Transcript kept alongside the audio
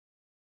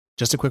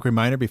Just a quick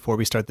reminder before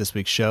we start this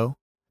week's show,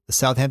 the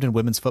Southampton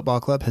Women's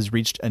Football Club has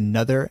reached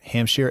another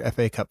Hampshire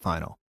FA Cup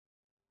final.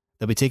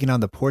 They'll be taking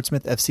on the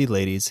Portsmouth FC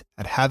ladies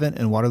at Havant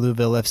and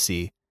Waterlooville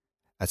FC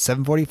at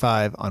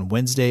 7:45 on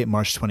Wednesday,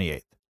 March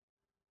 28th.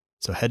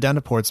 So head down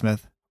to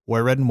Portsmouth,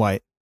 wear red and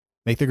white,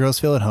 make the girls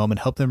feel at home, and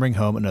help them bring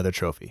home another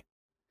trophy.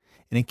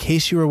 And in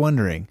case you were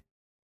wondering,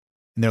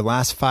 in their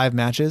last 5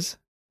 matches,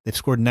 they've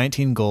scored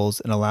 19 goals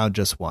and allowed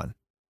just 1.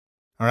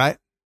 All right,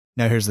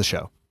 now here's the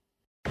show.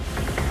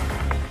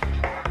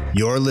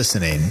 You're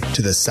listening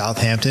to the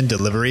Southampton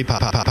Delivery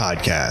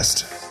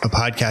Podcast, a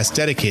podcast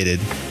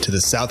dedicated to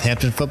the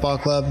Southampton Football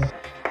Club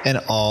and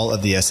all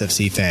of the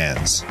SFC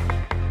fans. We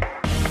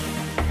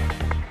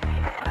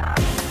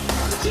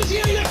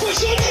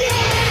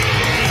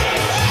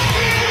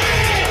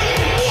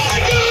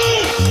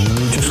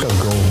just got to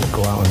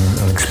go out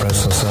and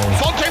express ourselves.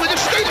 Fonte with a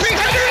scooping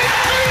header.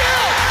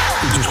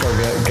 We just got to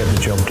get the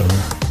job done.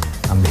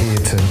 I'm here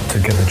to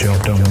get the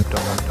job done.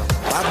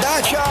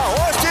 Подача,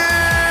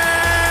 Остин!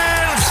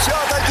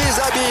 Все-таки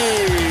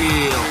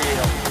забил!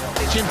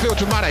 It's infield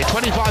to Mane,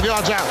 25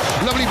 yards out.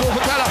 Lovely ball for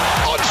Bella.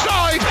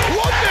 Onside, 1-0!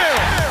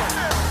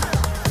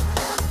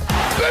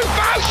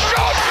 Buffon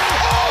shot!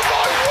 Oh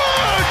my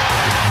word!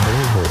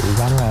 Unbelievable. He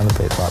ran around a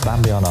bit like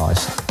Bambi on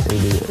ice. It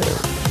was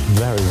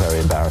very, very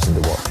embarrassing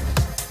to watch.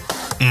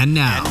 And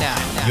now,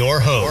 your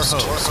host,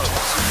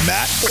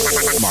 Matt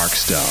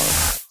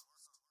Markstone.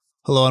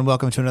 Hello and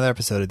welcome to another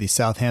episode of the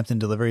Southampton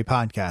Delivery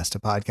Podcast, a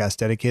podcast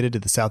dedicated to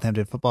the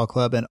Southampton Football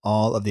Club and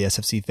all of the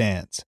SFC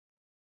fans.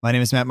 My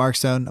name is Matt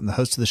Markstone. I'm the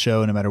host of the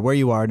show. No matter where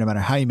you are, no matter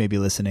how you may be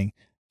listening,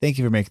 thank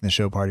you for making the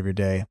show part of your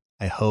day.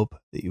 I hope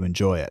that you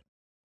enjoy it.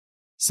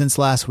 Since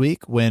last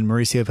week, when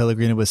Mauricio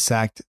Pellegrino was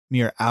sacked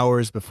mere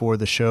hours before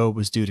the show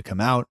was due to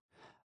come out,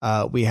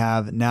 we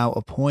have now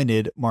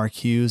appointed Mark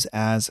Hughes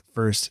as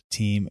first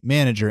team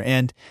manager.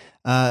 And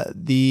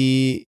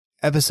the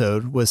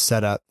episode was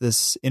set up,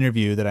 this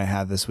interview that I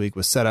have this week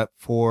was set up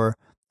for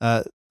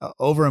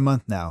over a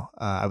month now.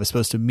 I was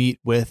supposed to meet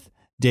with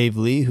Dave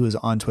Lee, who is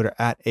on Twitter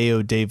at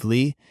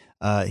AODaveLee.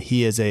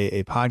 He is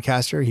a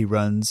podcaster. He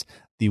runs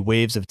the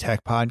Waves of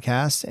Tech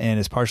podcast and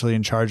is partially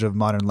in charge of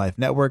Modern Life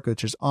Network,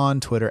 which is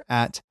on Twitter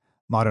at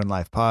Modern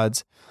Life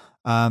Pods.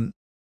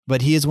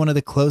 But he is one of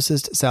the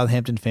closest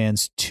Southampton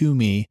fans to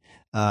me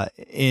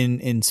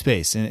in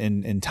space,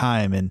 in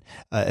time. And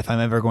if I'm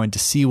ever going to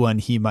see one,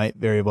 he might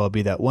very well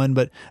be that one.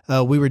 But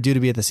we were due to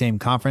be at the same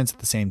conference at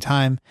the same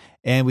time,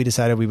 and we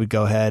decided we would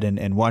go ahead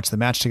and watch the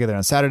match together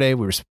on Saturday.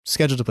 We were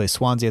scheduled to play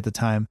Swansea at the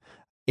time,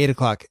 8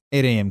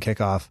 a.m.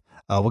 kickoff.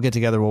 We'll get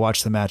together, we'll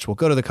watch the match, we'll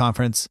go to the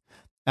conference.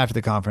 After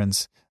the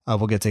conference,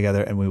 we'll get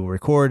together and we will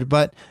record.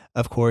 But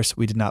of course,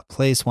 we did not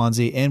play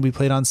Swansea, and we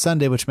played on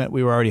Sunday, which meant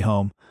we were already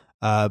home.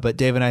 But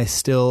Dave and I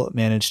still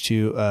managed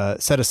to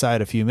set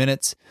aside a few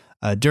minutes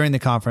during the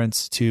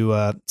conference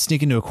to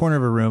sneak into a corner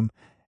of a room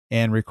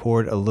and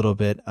record a little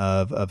bit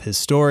of his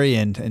story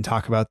and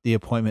talk about the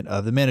appointment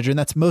of the manager. And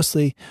that's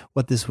mostly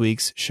what this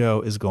week's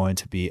show is going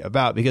to be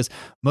about, because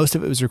most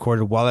of it was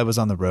recorded while I was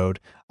on the road.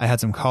 I had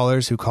some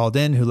callers who called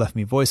in, who left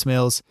me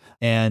voicemails,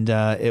 and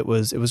it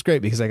was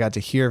great because I got to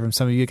hear from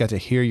some of you, got to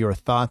hear your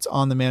thoughts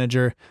on the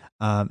manager.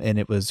 And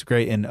it was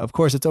great. And of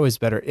course, it's always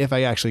better if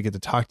I actually get to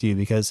talk to you,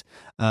 because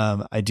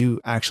I do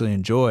actually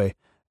enjoy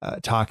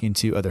talking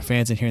to other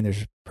fans and hearing their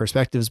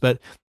perspectives. But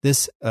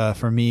this,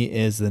 for me,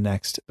 is the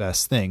next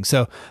best thing.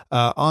 So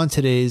on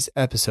today's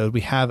episode, we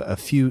have a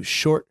few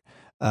short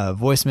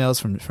voicemails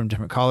from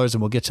different callers,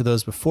 and we'll get to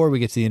those before we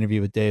get to the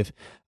interview with Dave.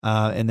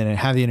 And then I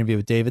have the interview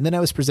with Dave. And then I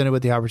was presented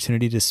with the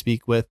opportunity to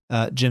speak with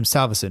Jim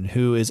Salveson,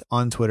 who is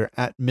on Twitter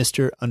at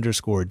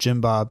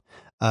Mr_Jimbob.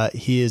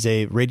 He is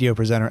a radio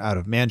presenter out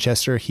of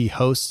Manchester. He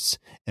hosts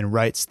and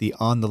writes the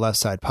On the Left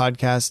Side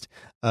podcast,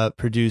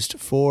 produced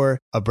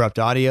for Abrupt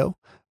Audio,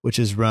 which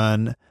is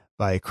run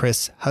by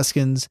Chris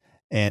Huskins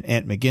and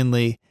Ant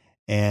McGinley.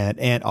 And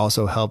Ant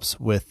also helps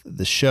with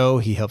the show.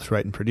 He helps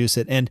write and produce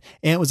it. And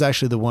Ant was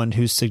actually the one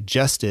who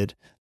suggested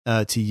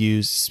to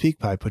use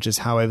SpeakPipe, which is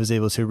how I was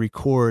able to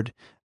record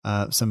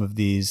some of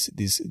these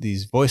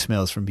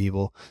voicemails from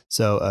people.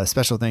 So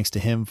special thanks to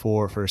him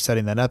for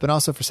setting that up, and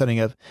also for setting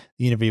up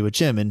the interview with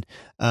Jim. And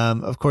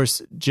of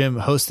course, Jim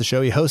hosts the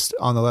show. He hosts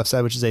On the Left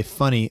Side, which is a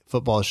funny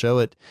football show.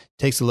 It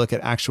takes a look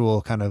at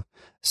actual kind of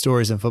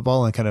stories in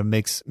football and kind of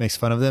makes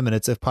fun of them. And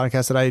it's a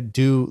podcast that I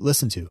do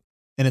listen to.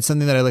 And it's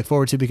something that I look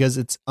forward to because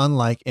it's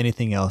unlike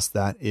anything else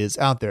that is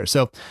out there.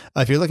 So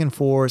if you're looking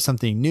for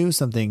something new,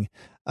 something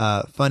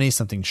funny,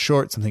 something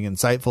short, something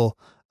insightful,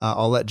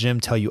 I'll let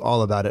Jim tell you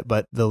all about it,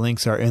 but the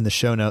links are in the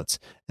show notes,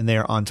 and they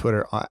are on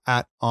Twitter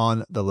at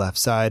On the Left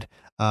Side.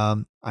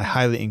 I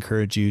highly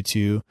encourage you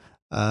to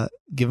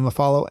give him a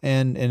follow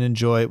and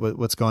enjoy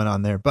what's going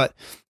on there. But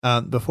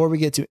before we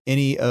get to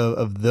any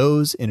of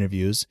those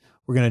interviews,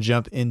 we're going to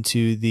jump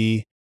into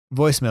the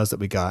voicemails that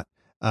we got.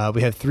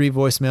 We have 3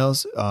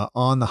 voicemails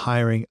on the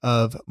hiring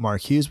of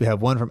Mark Hughes. We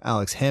have one from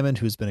Alex Hammond,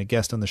 who's been a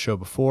guest on the show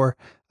before.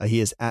 He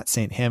is at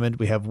St. Hammond.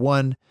 We have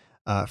one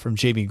from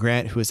Jamie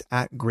Grant, who is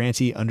at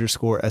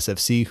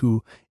Granty_SFC,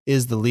 who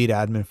is the lead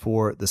admin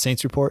for the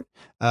Saints Report,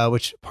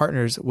 which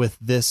partners with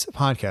this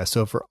podcast.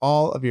 So for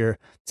all of your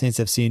Saints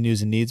FC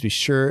news and needs, be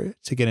sure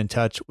to get in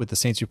touch with the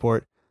Saints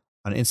Report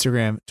on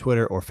Instagram,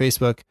 Twitter, or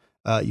Facebook.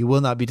 You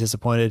will not be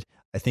disappointed.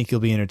 I think you'll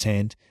be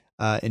entertained.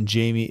 And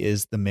Jamie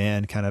is the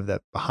man kind of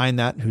that behind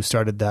that, who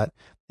started that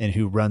and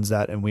who runs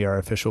that. And we are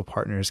official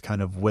partners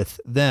kind of with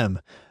them.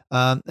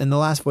 And the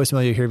last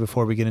voicemail you hear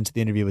before we get into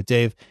the interview with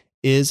Dave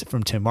is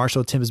from Tim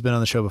Marshall. Tim has been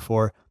on the show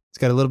before. He's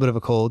got a little bit of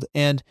a cold.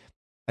 And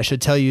I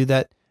should tell you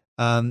that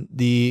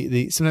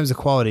sometimes the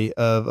quality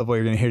of what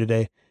you're going to hear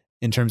today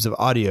in terms of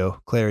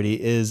audio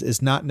clarity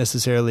is not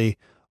necessarily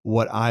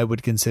what I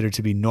would consider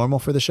to be normal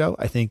for the show.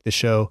 I think the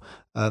show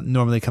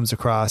normally comes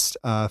across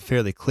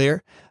fairly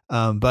clear,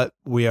 but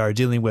we are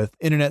dealing with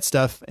internet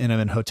stuff, and I'm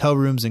in hotel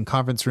rooms and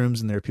conference rooms,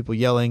 and there are people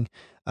yelling,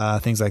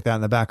 things like that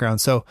in the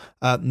background. So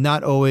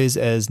not always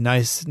as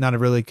nice, not a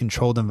really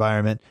controlled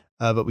environment,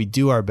 but we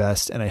do our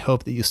best, and I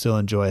hope that you still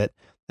enjoy it.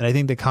 And I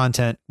think the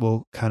content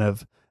will kind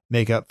of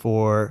make up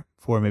for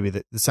maybe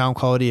the sound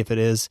quality if it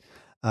is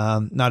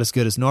not as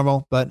good as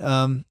normal. But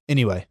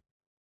anyway,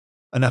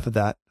 enough of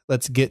that.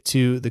 Let's get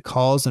to the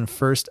calls. And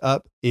first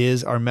up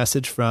is our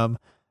message from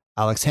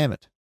Alex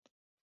Hammond.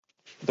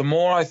 The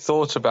more I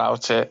thought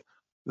about it,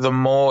 the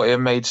more it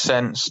made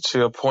sense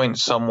to appoint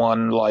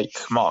someone like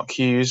Mark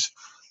Hughes.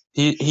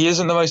 He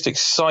isn't the most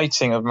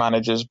exciting of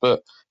managers,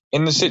 but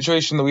in the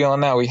situation that we are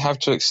now, we have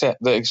to accept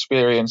that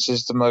experience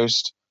is the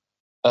most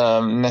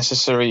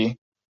necessary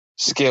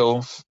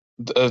skill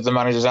of the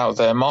managers out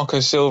there. Marco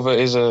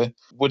Silva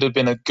would have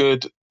been a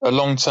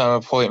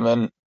long-term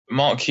appointment.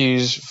 Mark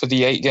Hughes for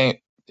the 8 game.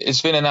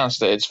 It's been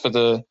announced that it's for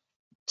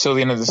till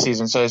the end of the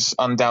season, so it's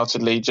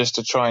undoubtedly just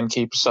to try and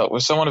keep us up.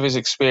 With someone of his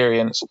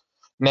experience,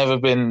 never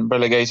been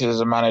relegated as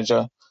a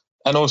manager.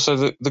 And also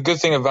the good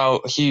thing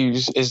about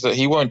Hughes is that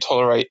he won't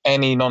tolerate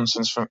any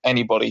nonsense from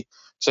anybody.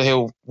 So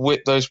he'll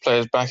whip those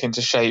players back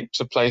into shape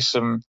to play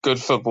some good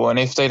football. And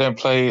if they don't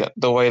play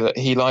the way that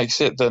he likes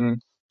it,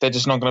 then they're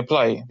just not going to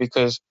play.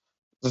 Because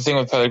the thing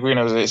with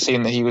Pellegrino is that it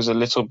seemed that he was a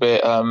little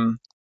bit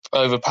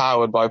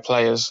overpowered by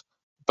players.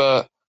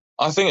 But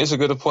I think it's a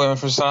good appointment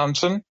for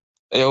Southampton.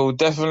 It will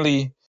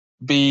definitely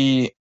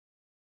be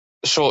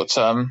short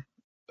term,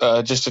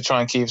 just to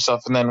try and keep us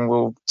up, and then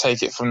we'll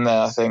take it from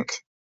there, I think.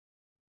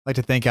 I'd like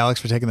to thank Alex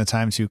for taking the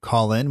time to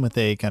call in with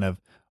a kind of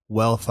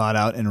well thought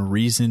out and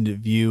reasoned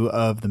view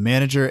of the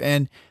manager.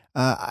 And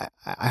I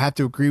have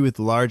to agree with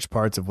large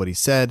parts of what he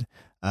said.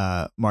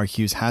 Mark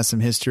Hughes has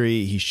some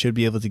history. He should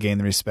be able to gain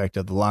the respect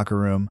of the locker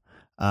room.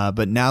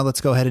 But now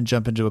let's go ahead and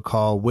jump into a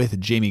call with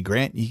Jamie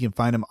Grant. You can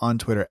find him on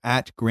Twitter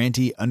at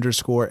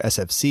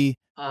Granty_SFC.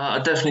 I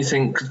definitely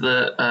think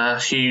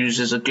that Hughes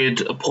is a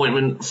good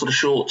appointment for the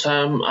short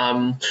term.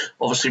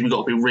 Obviously, we've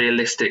got to be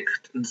realistic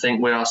and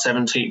think we are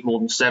 17th more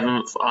than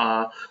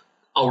 7th.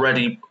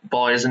 Already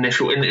by his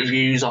initial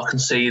interviews, I can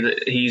see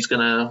that he's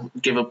going to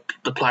give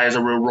the players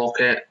a real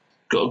rocket.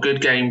 Got a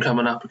good game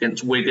coming up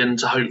against Wigan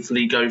to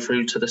hopefully go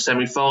through to the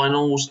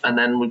semi-finals, and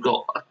then we've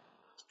got a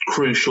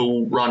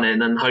crucial run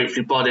in, and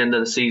hopefully by the end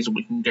of the season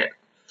we can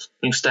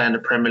stay in the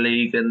Premier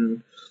League,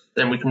 and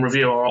then we can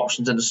review our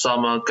options in the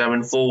summer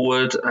going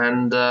forward.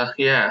 And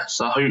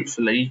so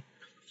hopefully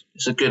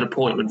it's a good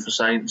appointment for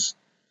Saints.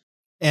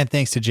 And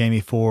thanks to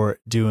Jamie for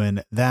doing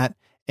that.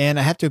 And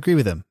I have to agree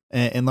with him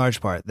in large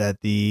part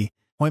that the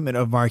appointment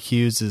of Mark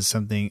Hughes is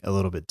something a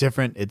little bit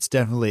different. It's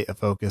definitely a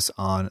focus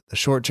on the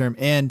short term,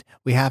 and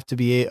we have to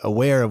be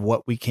aware of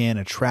what we can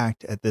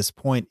attract at this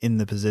point in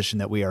the position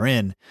that we are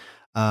in.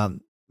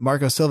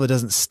 Marco Silva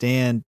doesn't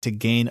stand to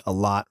gain a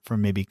lot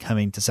from maybe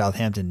coming to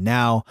Southampton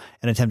now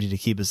and attempting to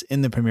keep us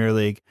in the Premier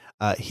League.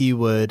 He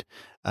would,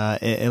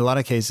 in a lot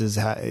of cases,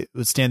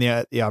 would stand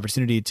the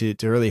opportunity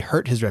to really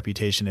hurt his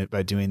reputation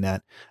by doing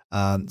that.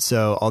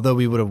 So although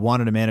we would have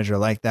wanted a manager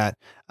like that,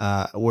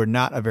 we're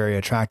not a very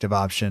attractive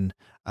option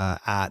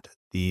at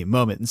the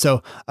moment. And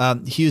so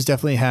Hughes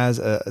definitely has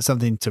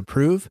something to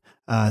prove.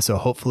 So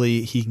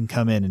hopefully he can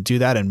come in and do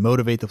that and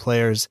motivate the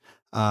players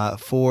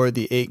for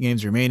the 8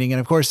 games remaining. And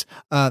of course,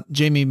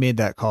 Jamie made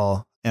that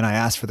call, and I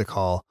asked for the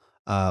call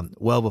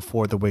well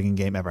before the Wigan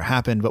game ever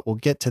happened, but we'll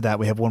get to that.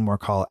 We have one more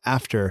call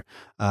after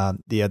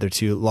the other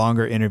 2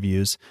 longer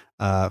interviews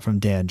from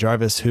Dan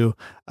Jarvis, who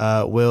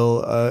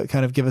will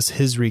kind of give us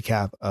his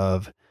recap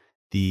of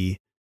the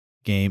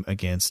game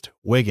against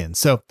Wigan.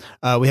 So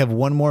we have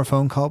one more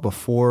phone call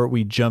before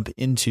we jump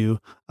into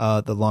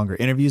the longer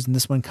interviews, and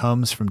this one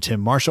comes from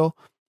Tim Marshall.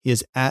 He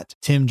is at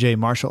Tim J.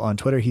 Marshall on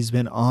Twitter. He's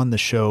been on the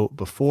show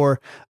before.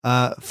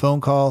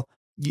 Phone call.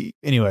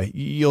 Anyway,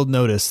 you'll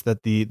notice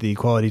that the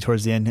quality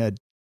towards the end had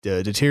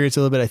deteriorates a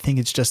little bit. I think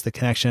it's just the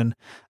connection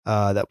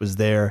that was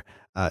there.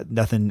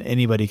 Nothing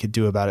anybody could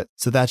do about it.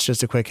 So that's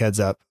just a quick heads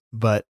up,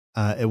 but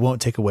it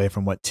won't take away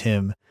from what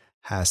Tim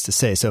has to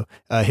say. So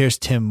here's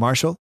Tim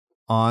Marshall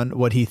on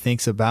what he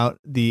thinks about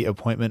the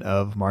appointment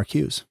of Mark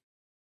Hughes.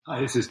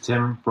 Hi, this is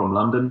Tim from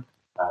London.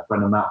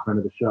 Friend of Matt, friend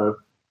of the show.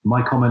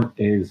 My comment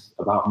is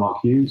about Mark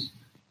Hughes.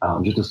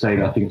 Just to say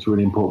that I think it's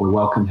really important we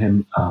welcome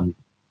him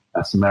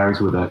St Mary's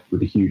with a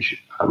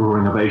huge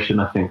roaring ovation.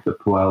 I think that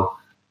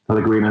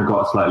Pellegrino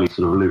got a slightly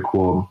sort of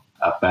lukewarm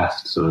at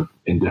best, sort of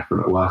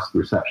indifferent at worst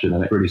reception,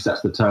 and it really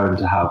sets the tone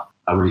to have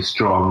a really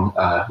strong,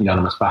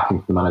 unanimous backing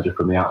for the manager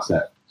from the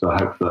outset. So I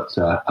hope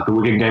that at the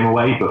Wigan game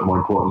away, but more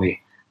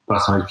importantly,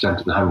 first time he's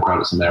presented the home crowd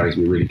at St Mary's,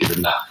 we really give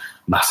him that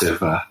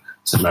massive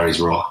St Mary's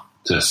roar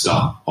to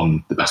start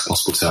on the best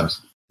possible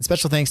terms.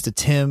 Special thanks to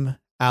Tim,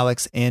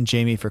 Alex, and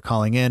Jamie for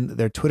calling in.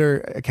 Their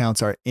Twitter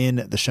accounts are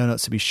in the show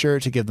notes, so be sure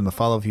to give them a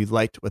follow if you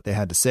liked what they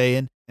had to say.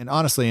 And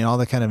honestly, in all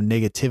the kind of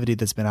negativity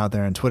that's been out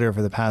there on Twitter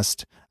for the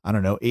past,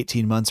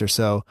 18 months or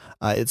so,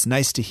 it's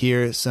nice to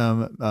hear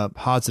some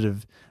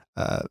positive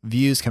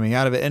views coming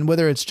out of it. And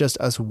whether it's just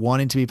us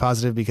wanting to be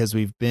positive because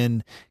we've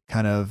been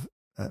kind of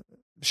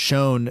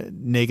shown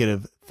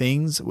negative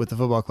things with the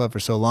football club for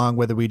so long,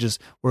 whether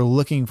we're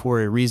looking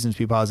for a reason to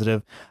be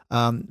positive.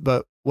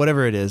 But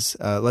whatever it is,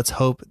 let's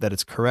hope that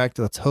it's correct.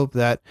 Let's hope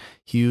that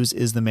Hughes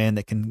is the man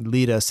that can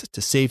lead us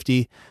to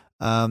safety.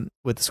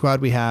 With the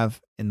squad we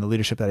have and the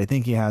leadership that I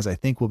think he has, I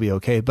think we'll be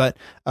okay. But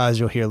as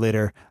you'll hear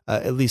later,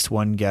 at least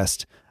one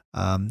guest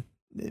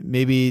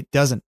maybe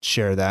doesn't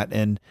share that.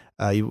 And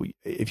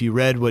if you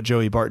read what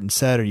Joey Barton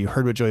said, or you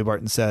heard what Joey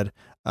Barton said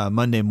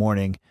Monday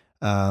morning,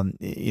 we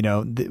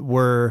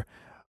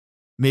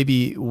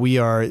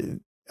are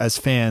as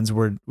fans,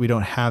 we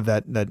don't have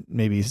that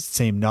maybe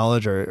same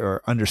knowledge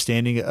or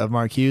understanding of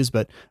Mark Hughes,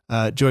 but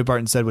Joey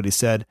Barton said what he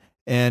said,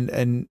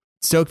 and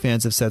Stoke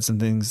fans have said some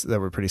things that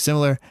were pretty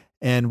similar.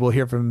 And we'll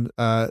hear from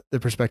the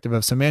perspective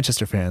of some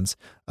Manchester fans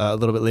a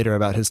little bit later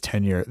about his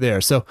tenure there.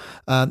 So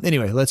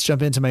anyway, let's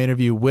jump into my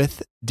interview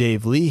with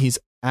Dave Lee. He's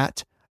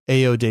at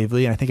AO Dave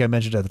Lee. And I think I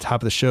mentioned at the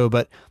top of the show,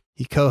 but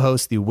he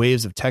co-hosts the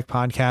Waves of Tech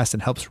podcast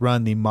and helps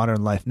run the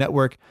Modern Life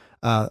Network.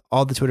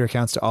 All the Twitter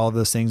accounts to all of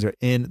those things are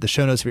in the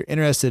show notes. If you're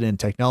interested in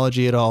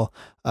technology at all,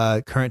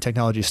 current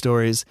technology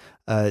stories,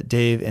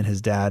 Dave and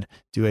his dad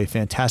do a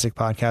fantastic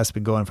podcast.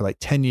 Been going for like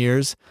 10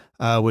 years,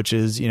 which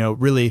is,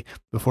 really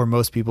before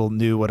most people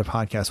knew what a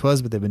podcast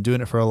was, but they've been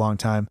doing it for a long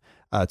time.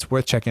 It's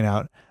worth checking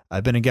out.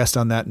 I've been a guest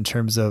on that in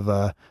terms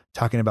of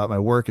talking about my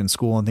work and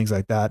school and things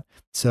like that.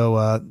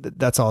 So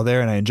that's all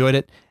there, and I enjoyed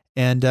it.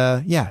 And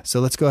so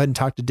let's go ahead and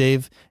talk to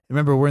Dave.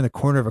 Remember, we're in the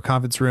corner of a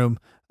conference room.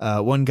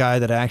 One guy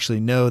that I actually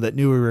know that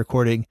knew we were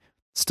recording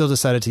still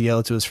decided to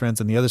yell to his friends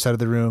on the other side of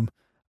the room.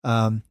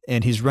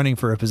 And he's running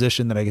for a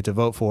position that I get to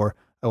vote for.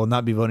 I will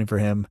not be voting for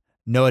him.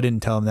 No, I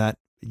didn't tell him that.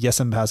 Yes,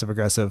 I'm passive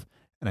aggressive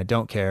and I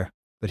don't care.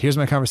 But here's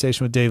my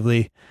conversation with Dave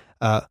Lee.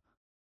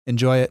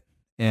 Enjoy it.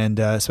 And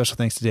special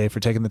thanks to Dave for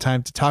taking the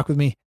time to talk with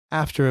me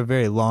after a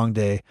very long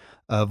day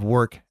of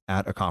work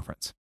at a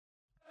conference.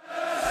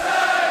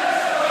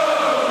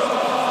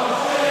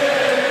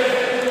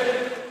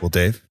 Well,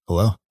 Dave,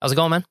 hello. How's it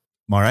going, man?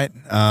 I'm all right.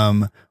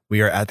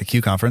 We are at the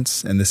Q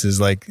conference, and this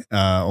is like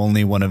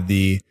only one of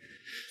the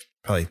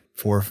probably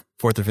fourth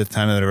or fifth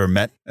time I've ever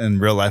met in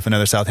real life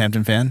another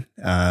Southampton fan.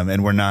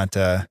 And we're not,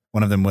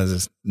 one of them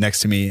was next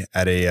to me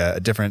at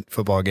a different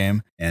football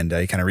game, and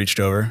he kind of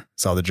reached over,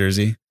 saw the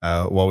jersey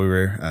while we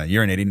were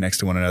urinating next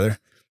to one another,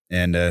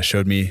 and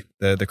showed me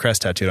the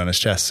crest tattooed on his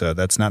chest. So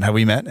that's not how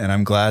we met, and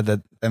I'm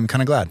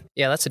kind of glad.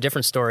 Yeah, that's a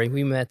different story.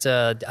 We met,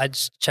 I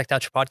just checked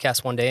out your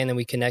podcast one day, and then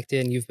we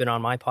connected, and you've been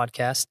on my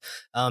podcast.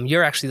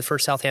 You're actually the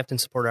first Southampton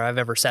supporter I've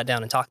ever sat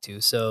down and talked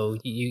to. So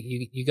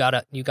you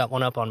got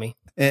one up on me.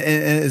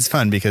 And it's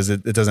fun because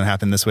it doesn't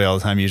happen this way all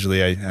the time.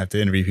 Usually I have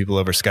to interview people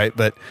over Skype,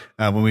 but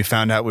when we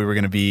found out we were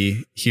going to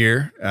be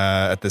here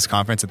at this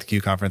conference, at the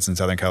Q conference in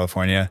Southern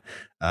California,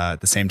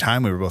 at the same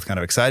time, we were both kind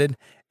of excited.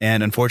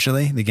 And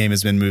unfortunately, the game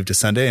has been moved to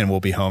Sunday and we'll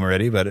be home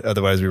already, but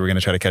otherwise we were going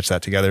to try to catch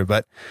that together.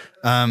 But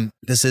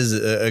this is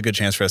a good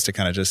chance for us to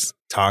kind of just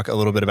talk a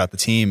little bit about the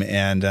team.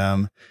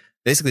 And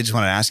basically just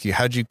want to ask you,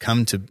 how'd you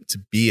come to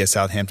be a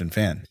Southampton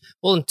fan?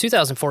 Well, in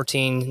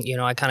 2014,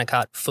 I kind of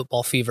caught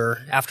football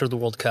fever after the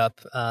World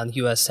Cup. The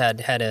U.S. had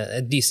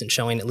a decent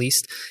showing at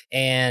least.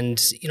 And,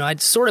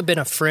 I'd sort of been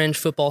a fringe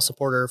football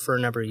supporter for a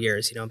number of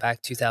years,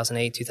 back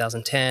 2008,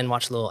 2010,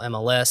 watched a little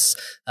MLS,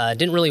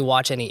 didn't really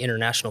watch any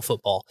international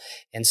football.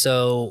 And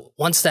so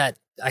once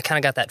I kind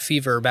of got that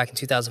fever back in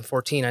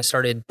 2014. I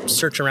started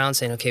searching around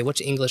saying, okay,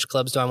 which English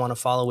clubs do I want to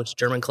follow? Which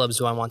German clubs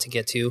do I want to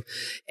get to?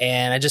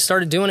 And I just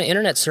started doing an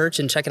internet search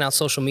and checking out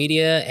social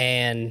media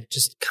and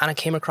just kind of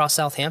came across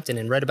Southampton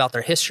and read about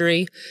their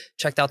history,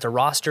 checked out their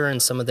roster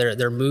and some of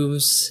their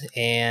moves,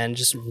 and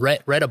just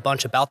read a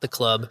bunch about the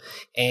club.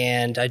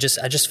 And I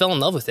just fell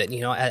in love with it.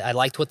 I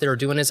liked what they were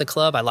doing as a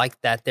club. I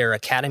liked that their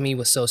academy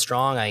was so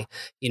strong. I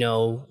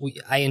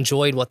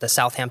enjoyed what the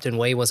Southampton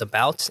way was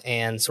about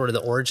and sort of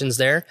the origins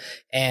there.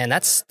 And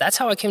that's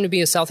how I came to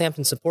be a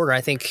Southampton supporter.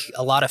 I think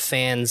a lot of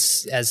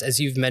fans, as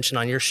you've mentioned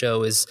on your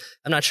show,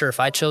 I'm not sure if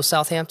I chose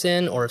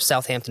Southampton or if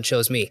Southampton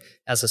chose me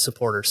as a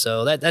supporter.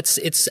 So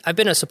I've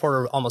been a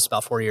supporter almost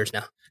about 4 years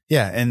now.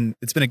 Yeah, and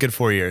it's been a good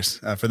 4 years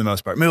for the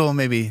most part. Well,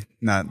 maybe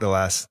not the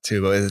last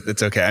two, but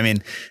it's okay. I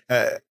mean,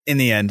 in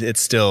the end,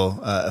 it's still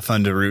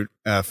fun to root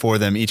for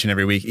them each and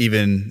every week,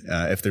 even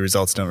if the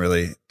results don't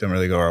really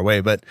go our way.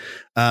 But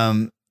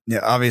Yeah,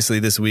 obviously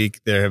this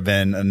week there have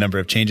been a number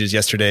of changes.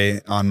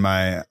 Yesterday on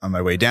my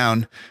way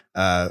down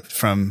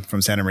from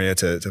Santa Maria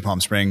to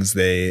Palm Springs,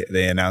 they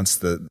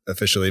announced that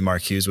officially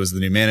Mark Hughes was the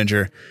new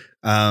manager.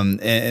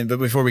 But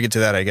before we get to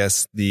that, I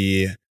guess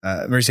the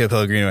Mauricio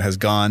Pellegrino has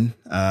gone.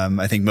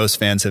 I think most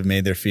fans have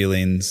made their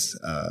feelings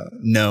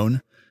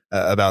known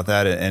about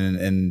that,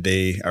 and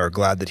they are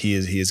glad that he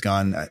is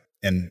gone.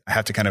 And I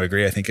have to kind of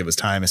agree. I think it was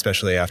time,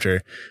 especially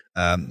after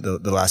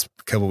the last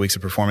couple of weeks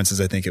of performances.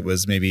 I think it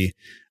was maybe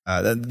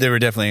they were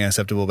definitely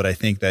unacceptable, but I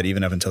think that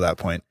even up until that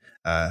point,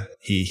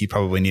 he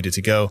probably needed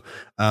to go.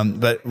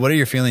 But what are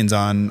your feelings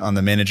on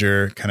the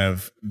manager kind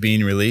of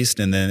being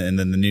released and then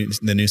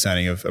the new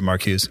signing of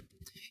Mark Hughes?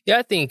 Yeah,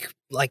 I think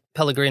like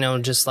Pellegrino,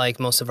 just like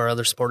most of our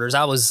other supporters,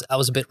 I was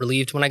a bit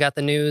relieved when I got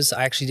the news.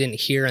 I actually didn't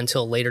hear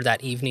until later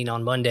that evening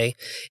on Monday,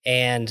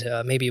 and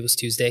maybe it was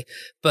Tuesday,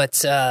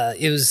 but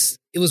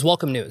it was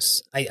welcome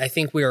news. I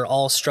think we are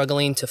all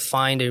struggling to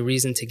find a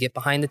reason to get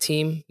behind the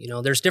team. You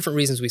know, there's different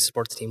reasons we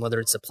support the team, whether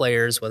it's the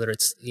players, whether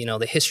it's, you know,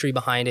 the history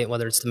behind it,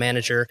 whether it's the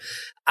manager.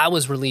 I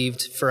was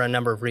relieved for a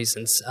number of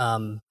reasons.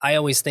 I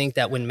always think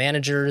that when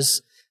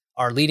managers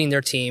are leading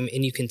their team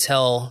and you can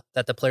tell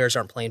that the players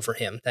aren't playing for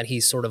him, that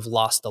he's sort of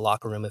lost the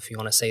locker room, if you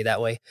want to say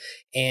that way.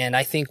 And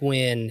I think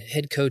when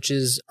head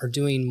coaches are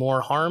doing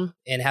more harm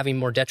and having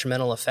more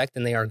detrimental effect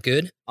than they are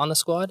good on the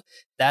squad,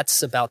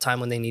 that's about time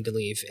when they need to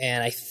leave.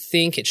 And I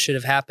think it should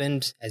have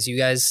happened, as you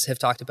guys have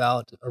talked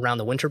about, around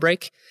the winter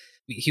break.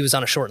 He was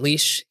on a short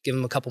leash, give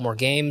him a couple more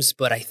games,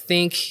 but I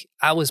think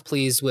I was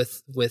pleased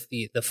with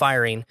the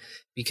firing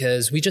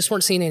because we just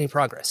weren't seeing any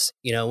progress.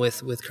 You know,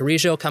 with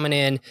Carrillo coming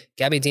in,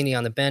 Gabbiadini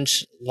on the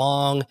bench,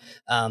 Long,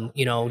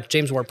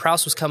 James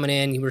Ward-Prowse was coming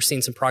in. You were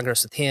seeing some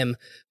progress with him,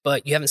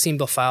 but you haven't seen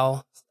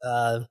Boufal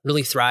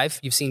really thrive.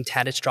 You've seen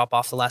Tadic drop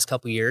off the last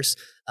couple of years.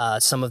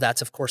 Some of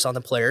that's, of course, on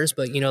the players,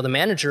 but, you know, the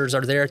managers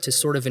are there to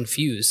sort of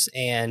infuse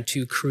and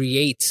to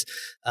create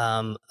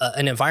an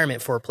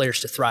environment for players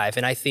to thrive.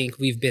 And I think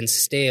we've been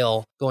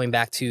stale going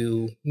back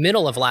to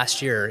middle of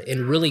last year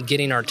in really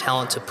getting our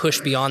talent to push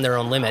beyond their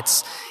own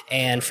limits.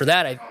 And for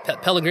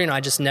that, Pellegrino,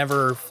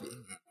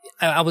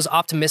 I was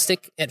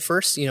optimistic at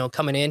first, you know,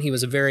 coming in. He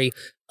was a very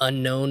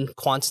unknown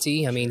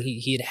quantity. I mean,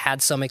 he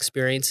had some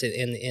experience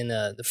in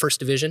the first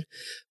division,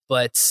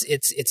 but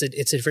it's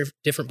a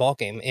different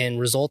ballgame, and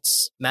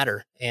results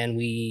matter. And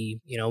we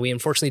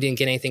unfortunately didn't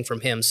get anything from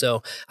him.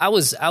 So I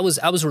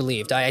was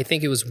relieved. I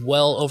think it was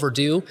well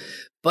overdue.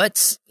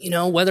 But, you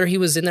know, whether he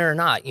was in there or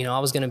not, you know, I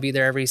was going to be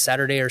there every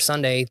Saturday or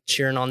Sunday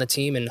cheering on the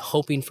team and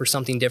hoping for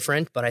something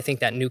different. But I think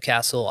that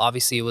Newcastle,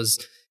 obviously, it was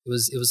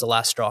the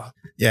last straw.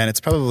 Yeah, and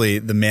it's probably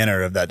the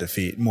manner of that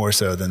defeat more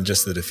so than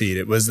just the defeat.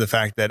 It was the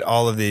fact that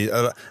all of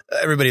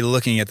everybody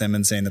looking at them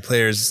and saying the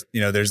players, you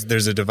know,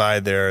 there's a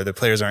divide there. The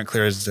players aren't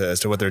clear as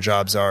to what their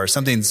jobs are.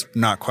 Something's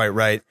not quite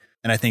right.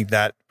 And I think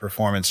that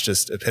performance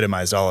just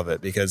epitomized all of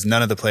it, because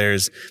none of the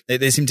players,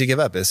 they seemed to give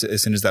up as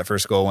soon as that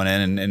first goal went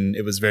in. And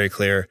it was very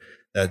clear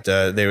that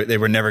they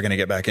were never going to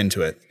get back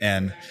into it.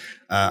 And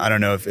I don't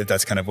know if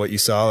that's kind of what you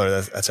saw, or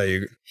that's how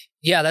you...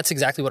 Yeah, that's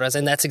exactly what I was,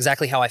 and that's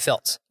exactly how I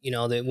felt. You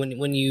know, that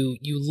when you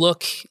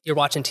look, you're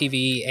watching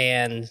TV,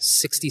 and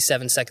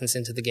 67 seconds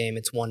into the game,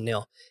 it's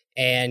 1-0,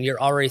 and you're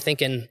already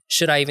thinking,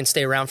 should I even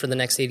stay around for the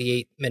next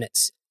 88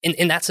 minutes?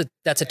 And that's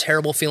a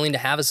terrible feeling to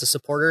have as a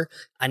supporter.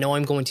 I know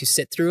I'm going to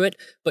sit through it,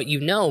 but you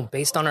know,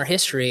 based on our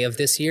history of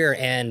this year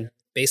and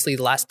basically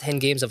the last 10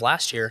 games of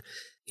last year,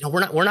 you know,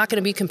 we're not going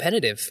to be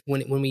competitive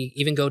when we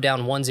even go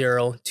down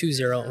 1-0,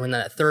 2-0, when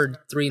that third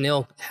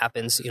 3-0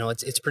 happens. You know,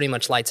 it's pretty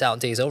much lights out,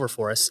 days over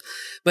for us.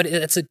 But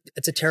it's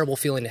a terrible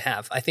feeling to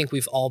have. I think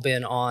we've all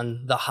been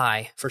on the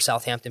high for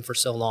Southampton for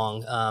so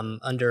long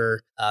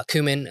under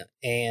Koeman,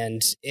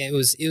 and it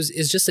was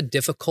just a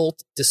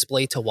difficult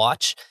display to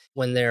watch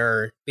when there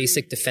are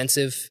basic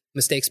defensive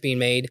mistakes being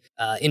made.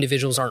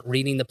 Individuals aren't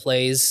reading the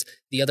plays.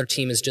 The other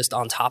team is just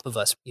on top of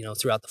us, you know,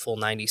 throughout the full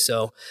 90.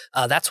 So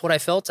that's what I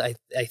felt. I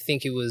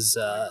think it was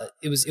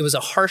a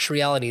harsh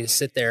reality to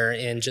sit there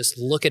and just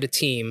look at a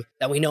team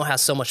that we know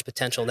has so much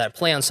potential, that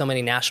play on so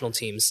many national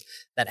teams,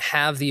 that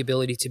have the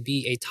ability to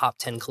be a top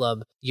 10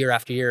 club year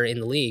after year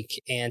in the league,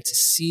 and to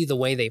see the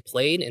way they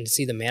played and to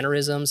see the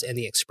mannerisms and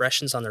the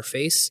expressions on their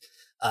face.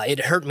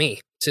 It hurt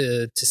me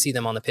to see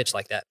them on the pitch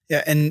like that.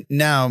 Yeah, and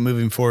now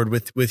moving forward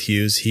with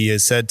Hughes, he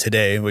has said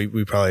today,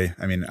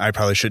 I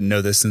probably shouldn't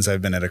know this since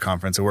I've been at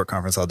a work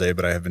conference all day,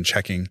 but I have been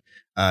checking.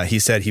 He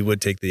said he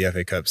would take the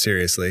FA Cup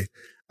seriously.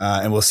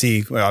 And we'll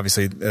see. Well,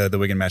 obviously, the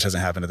Wigan match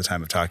hasn't happened at the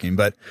time of talking,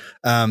 but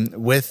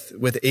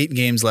with 8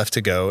 games left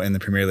to go in the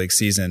Premier League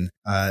season,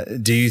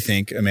 do you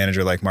think a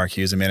manager like Mark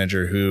Hughes, a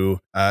manager who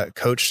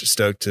coached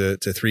Stoke to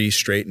 3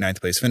 straight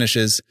 9th place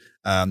finishes,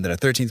 then a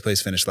 13th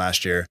place finish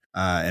last year,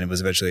 and it was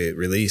eventually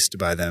released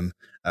by them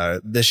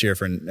this year.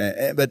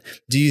 But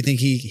do you think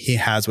he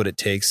has what it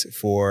takes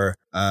for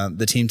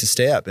the team to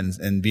stay up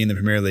and be in the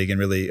Premier League and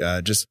really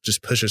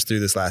just push us through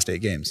this last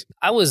 8 games.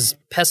 I was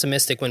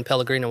pessimistic when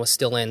Pellegrino was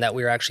still in that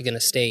we were actually going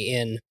to stay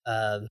in.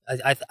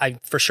 I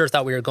for sure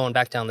thought we were going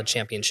back down the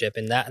Championship,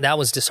 and that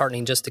was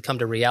disheartening just to come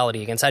to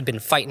reality against. I'd been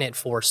fighting it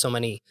for so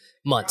many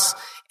months,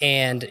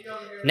 and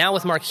now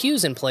with Mark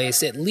Hughes in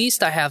place, at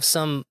least I have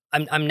some.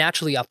 I'm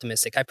naturally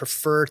optimistic. I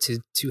prefer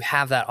to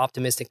have that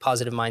optimistic,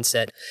 positive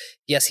mindset.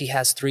 Yes, he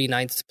has 3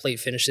 ninth plate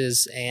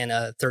finishes and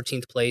a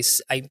 13th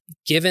place.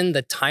 Given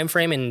the time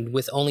frame and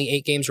with only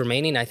 8 games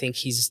remaining, I think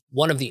he's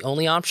one of the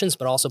only options,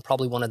 but also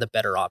probably one of the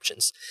better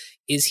options.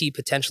 Is he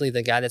potentially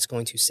the guy that's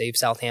going to save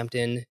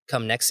Southampton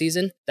come next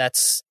season?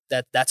 That's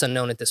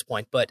unknown at this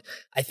point. But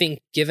I think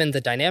given the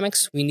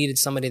dynamics, we needed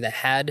somebody that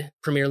had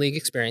Premier League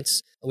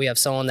experience. We have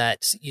someone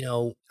that,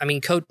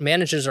 coach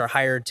managers are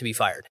hired to be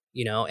fired,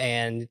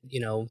 and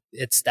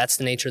that's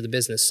the nature of the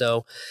business.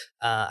 So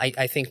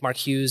I think Mark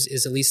Hughes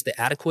is at least the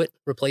adequate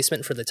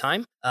replacement for the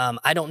time.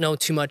 I don't know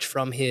too much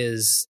from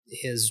his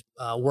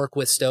work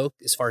with Stoke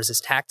as far as his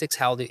tactics,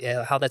 how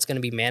that's going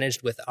to be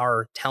managed with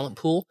our talent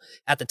pool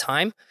at the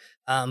time.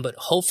 But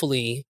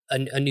hopefully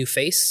a new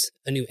face,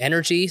 a new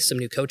energy, some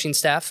new coaching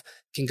staff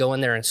can go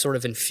in there and sort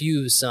of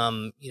infuse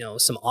some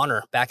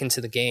honor back into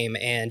the game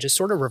and just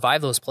sort of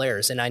revive those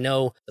players. And I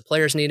know the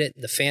players need it,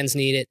 the fans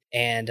need it.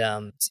 And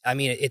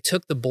it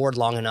took the board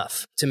long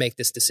enough to make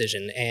this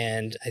decision.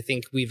 And I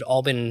think we've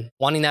all been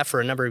wanting that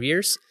for a number of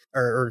years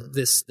or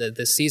this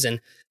season.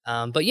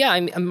 But yeah,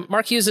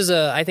 Mark Hughes is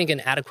I think an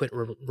adequate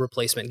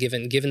replacement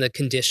given the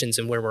conditions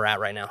and where we're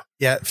at right now.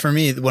 Yeah, for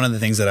me, one of the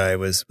things that I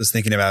was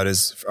thinking about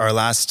is our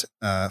last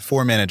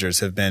 4 managers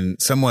have been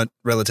somewhat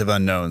relative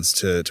unknowns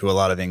to a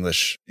lot of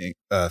English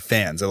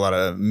fans, a lot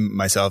of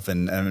myself,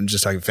 and I'm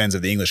just talking fans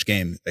of the English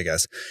game, I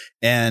guess.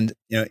 And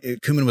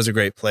Koeman was a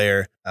great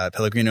player.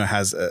 Pellegrino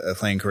has a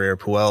playing career.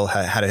 Puel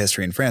had a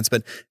history in France,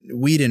 but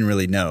we didn't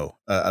really know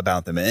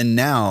about them. And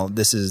now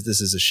this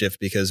is a shift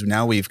because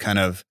now we've kind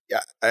of,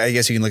 I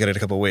guess you can look at it a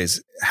couple of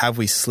ways. Have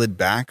we slid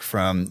back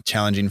from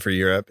challenging for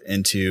Europe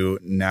into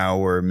now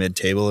we're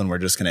mid-table and we're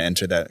just going to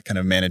enter that kind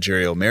of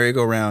managerial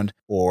merry-go-round,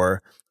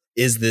 or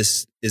is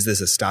this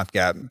a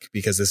stopgap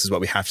because this is what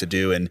we have to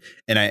do? And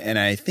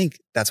I think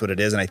that's what it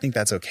is. And I think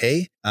that's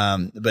okay.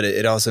 But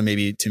it also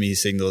maybe to me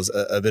signals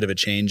a bit of a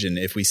change. And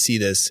if we see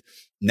this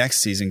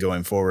next season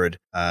going forward,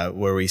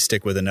 where we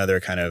stick with another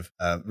kind of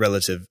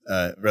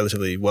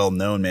relatively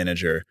well-known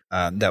manager,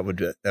 that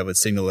would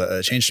signal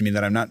a change to me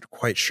that I'm not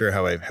quite sure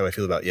how I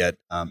feel about yet.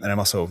 And I'm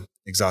also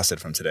exhausted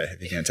from today,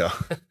 if you can't tell.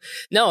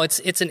 No,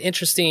 it's an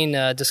interesting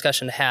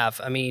discussion to have.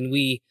 I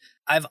mean,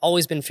 I've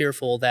always been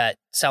fearful that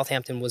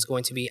Southampton was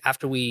going to be,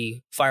 after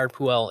we fired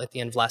Puel at the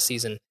end of last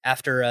season,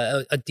 after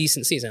a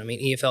decent season. I mean,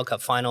 EFL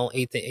Cup final,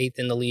 eighth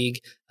in the league.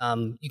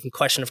 You can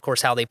question, of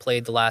course, how they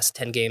played the last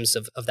 10 games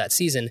of that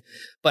season.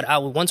 But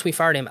once we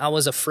fired him, I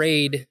was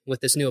afraid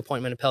with this new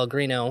appointment of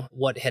Pellegrino,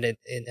 what had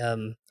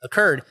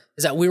occurred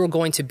is that we were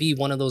going to be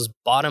one of those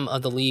bottom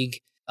of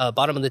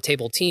the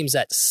table teams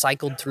that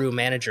cycled through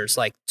managers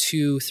like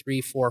 2,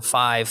 3, 4,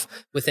 5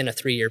 within a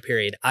 3-year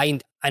period.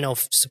 I know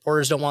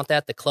supporters don't want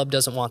that. The club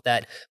doesn't want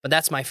that. But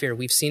that's my fear.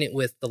 We've seen it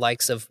with the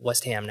likes of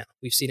West Ham now.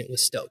 We've seen it with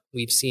Stoke.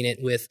 We've seen it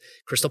with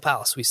Crystal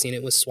Palace. We've seen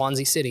it with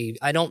Swansea City.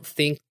 I don't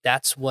think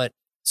that's what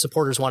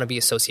supporters want to be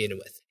associated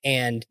with.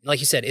 And like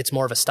you said, it's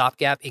more of a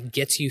stopgap. It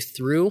gets you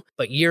through,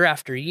 but year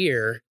after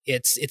year,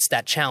 it's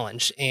that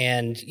challenge.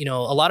 And, a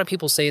lot of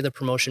people say the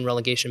promotion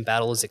relegation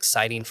battle is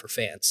exciting for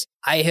fans.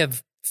 I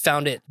have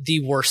found it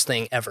the worst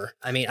thing ever.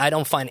 I mean, I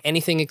don't find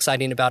anything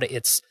exciting about it.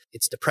 It's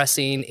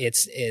depressing.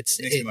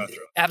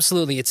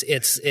 Absolutely.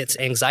 It's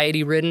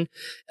anxiety ridden.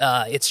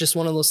 It's just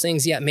one of those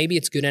things. Yeah, maybe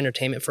it's good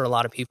entertainment for a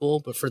lot of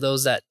people, but for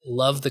those that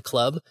love the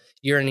club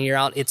year in and year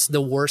out, it's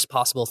the worst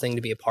possible thing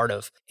to be a part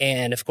of.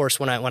 And of course,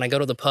 when I go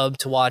to the pub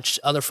to watch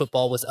other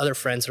football with other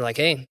friends, they're like,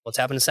 "Hey, what's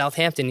happened to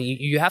Southampton?"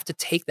 You have to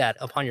take that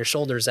upon your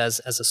shoulders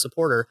as a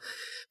supporter.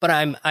 But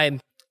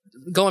I'm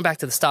going back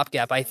to the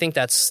stopgap. I think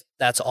that's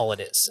all it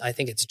is. I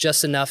think it's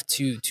just enough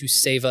to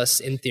save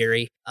us in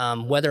theory.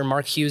 Whether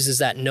Mark Hughes is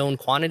that known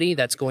quantity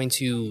that's going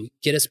to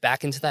get us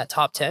back into that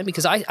top 10,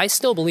 because I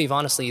still believe,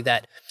 honestly,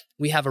 that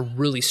we have a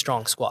really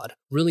strong squad,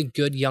 really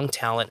good young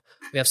talent.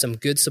 We have some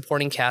good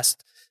supporting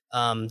cast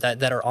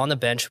that are on the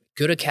bench,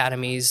 good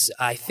academies.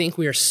 I think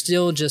we are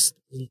still just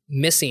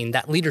missing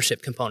that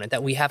leadership component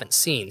that we haven't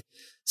seen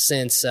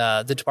since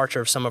the departure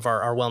of some of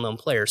our well-known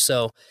players.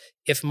 So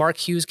if Mark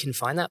Hughes can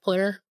find that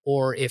player,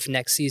 or if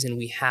next season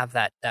we have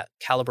that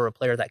caliber of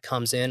player that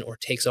comes in or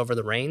takes over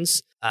the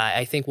reins,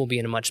 I think we'll be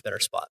in a much better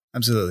spot.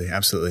 Absolutely.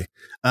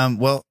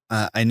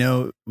 I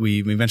know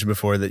we mentioned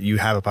before that you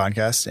have a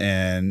podcast,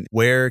 and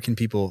where can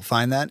people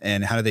find that,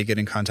 and how do they get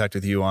in contact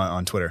with you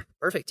on Twitter?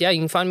 Perfect. Yeah, you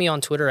can find me on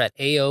Twitter at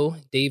AO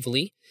Dave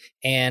Lee.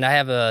 And I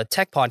have a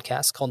tech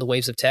podcast called The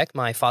Waves of Tech.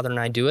 My father and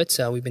I do it.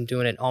 We've been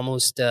doing it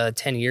almost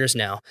 10 years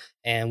now.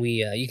 And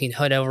you can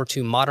head over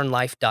to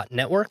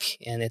modernlife.network,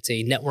 and it's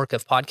a network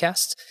of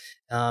podcasts.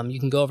 you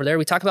can go over there.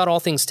 We talk about all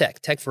things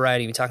tech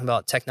variety. We talk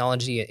about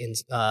technology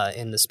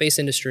in the space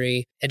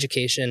industry,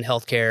 education,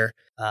 healthcare,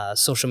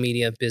 social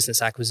media,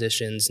 business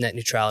acquisitions, net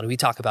neutrality. We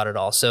talk about it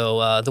all.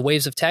 So the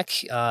waves of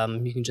tech, you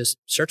can just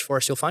search for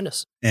us. You'll find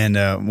us. And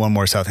one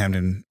more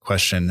Southampton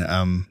question.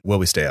 Will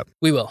we stay up?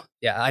 We will.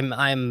 Yeah,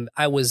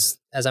 I was,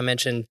 as I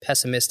mentioned,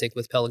 pessimistic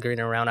with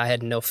Pellegrino around. I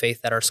had no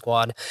faith that our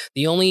squad.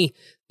 The only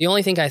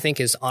thing I think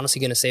is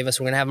honestly going to save us,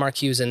 we're going to have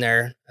Mark Hughes in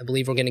there. I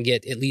believe we're going to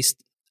get at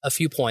least a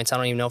few points. I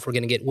don't even know if we're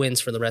going to get wins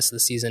for the rest of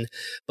the season.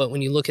 But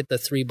when you look at the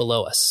three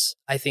below us,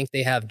 I think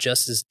they have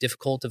just as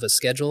difficult of a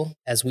schedule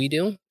as we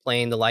do,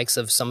 playing the likes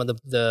of some of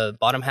the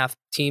bottom half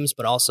teams,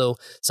 but also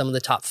some of the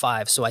top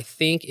five. So I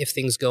think if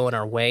things go in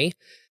our way,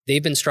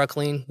 they've been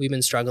struggling. We've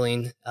been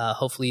struggling.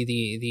 Hopefully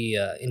the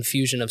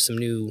infusion of some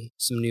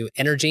new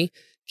energy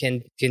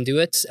can do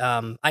it.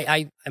 I'm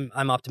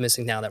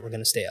optimistic now that we're going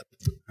to stay up.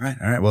 All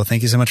right. Well,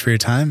 thank you so much for your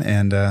time,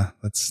 and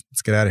let's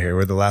get out of here.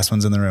 We're the last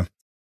ones in the room.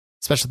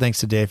 Special thanks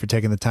to Dave for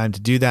taking the time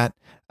to do that.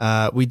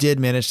 We did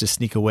manage to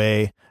sneak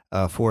away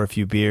for a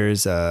few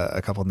beers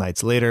a couple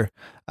nights later.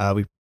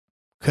 We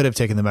could have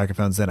taken the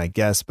microphones then, I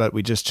guess, but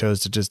we just chose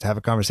to just have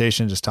a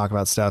conversation, just talk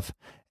about stuff.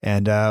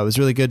 And it was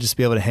really good just to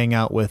be able to hang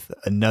out with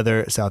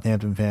another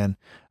Southampton fan.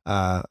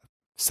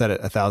 Said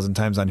it 1,000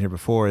 times on here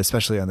before,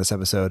 especially on this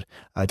episode.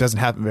 It doesn't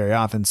happen very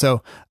often.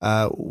 So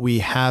we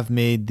have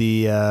made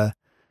the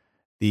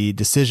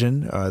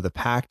decision, the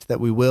pact, that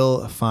we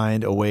will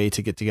find a way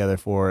to get together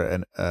for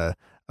an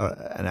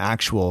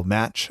actual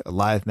match, a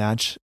live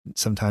match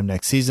sometime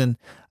next season.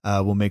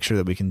 We'll make sure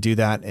that we can do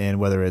that. And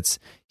whether it's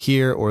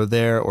here or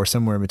there or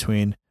somewhere in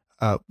between,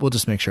 we'll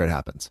just make sure it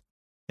happens.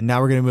 And now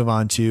we're going to move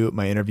on to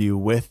my interview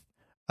with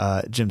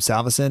Jim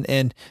Salvesen.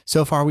 And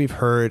so far we've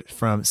heard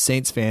from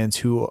Saints fans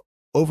who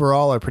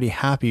overall are pretty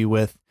happy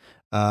with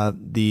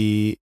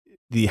the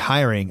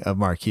hiring of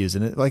Mark Hughes.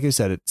 And like I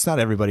said, it's not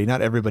everybody.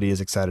 Not everybody is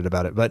excited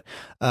about it. But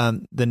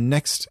the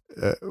next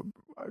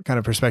kind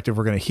of perspective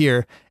we're going to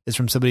hear is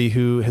from somebody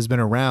who has been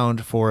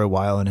around for a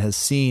while and has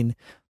seen,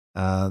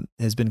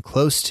 has been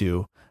close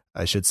to,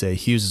 I should say,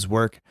 Hughes's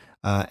work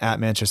at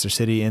Manchester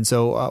City. And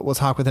so we'll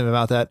talk with him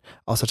about that.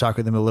 Also talk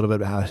with him a little bit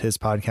about his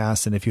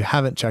podcast. And if you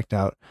haven't checked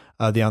out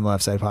the On the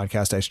Left Side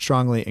podcast, I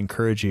strongly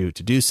encourage you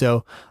to do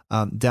so.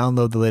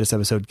 Download the latest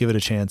episode, give it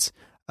a chance.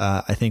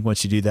 I think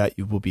once you do that,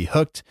 you will be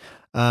hooked.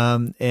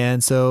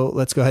 And so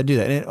let's go ahead and do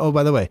that. And oh,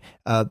 by the way,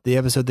 the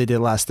episode they did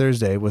last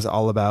Thursday was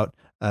all about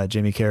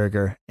Jamie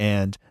Carragher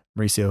and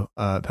Mauricio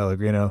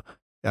Pellegrino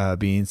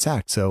being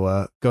sacked.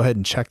 So go ahead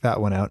and check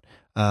that one out.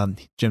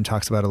 Jim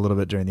talks about it a little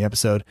bit during the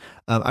episode.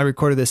 I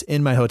recorded this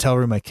in my hotel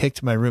room. I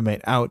kicked my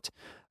roommate out,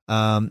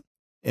 and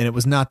it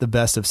was not the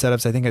best of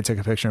setups. I think I took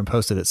a picture and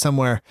posted it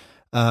somewhere,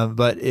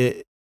 but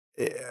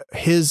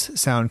his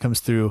sound comes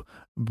through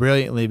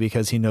brilliantly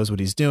because he knows what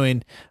he's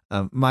doing.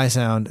 My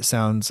sound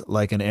sounds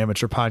like an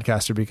amateur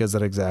podcaster because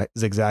that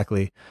is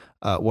exactly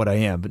what I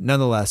am. But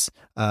nonetheless,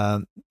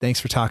 thanks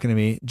for talking to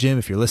me, Jim.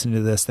 If you're listening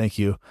to this, thank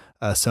you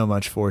so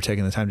much for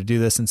taking the time to do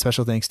this. And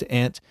special thanks to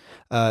Ant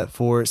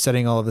for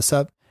setting all of this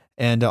up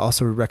and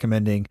also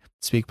recommending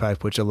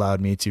SpeakPipe, which allowed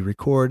me to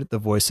record the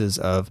voices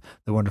of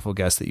the wonderful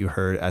guests that you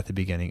heard at the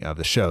beginning of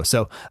the show.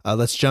 So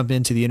let's jump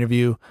into the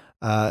interview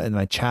and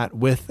my chat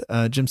with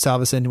Jim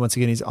Salvesen. Once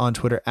again, he's on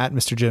Twitter at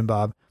Mr. Jim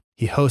Bob.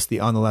 He hosts the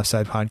On the Left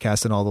Side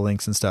podcast, and all the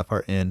links and stuff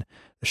are in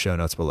the show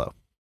notes below.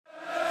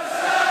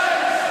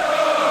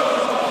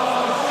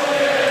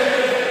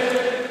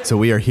 So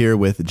we are here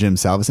with Jim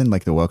Salvesen. I'd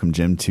like to welcome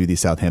Jim to the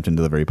Southampton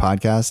Delivery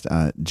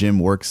Podcast. Jim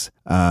works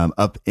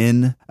up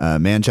in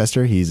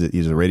Manchester. He's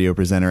a radio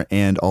presenter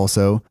and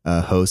also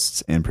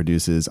hosts and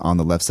produces On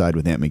the Left Side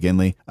with Ant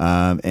McGinley.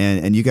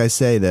 And you guys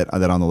say that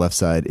On the Left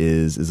Side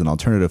is an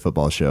alternative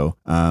football show.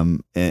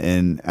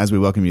 And as we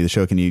welcome you to the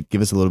show, can you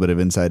give us a little bit of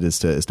insight as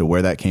to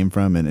where that came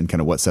from and kind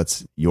of what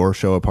sets your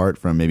show apart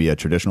from maybe a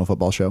traditional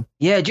football show?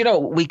 Yeah, do you know,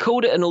 we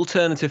called it an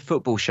alternative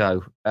football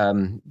show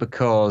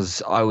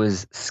because I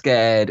was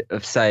scared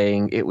of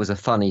saying it was a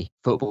funny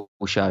football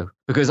show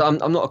because I'm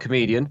not a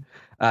comedian.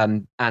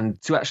 And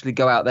to actually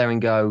go out there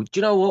and go, do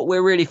you know what?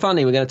 We're really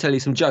funny. We're going to tell you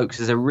some jokes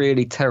is a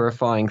really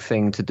terrifying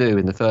thing to do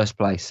in the first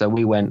place. So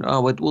we went,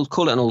 we'll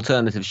call it an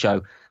alternative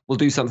show. We'll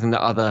do something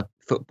that other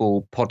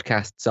football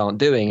podcasts aren't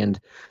doing. And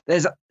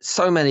there's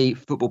so many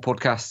football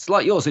podcasts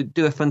like yours who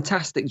do a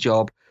fantastic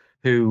job,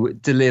 who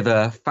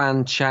deliver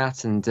fan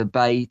chat and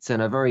debate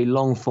and a very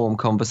long form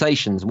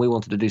conversations. And we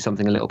wanted to do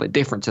something a little bit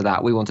different to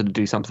that. We wanted to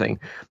do something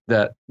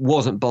that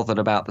wasn't bothered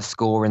about the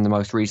score in the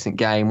most recent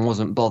game,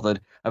 wasn't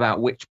bothered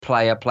about which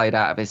player played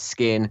out of his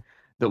skin,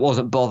 that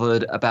wasn't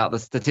bothered about the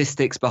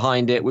statistics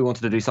behind it. We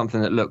wanted to do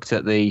something that looked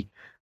at the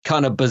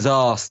kind of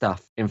bizarre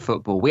stuff in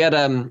football. We had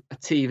a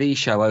TV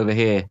show over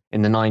here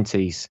in the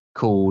 90s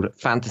called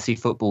Fantasy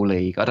Football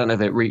League. I don't know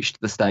if it reached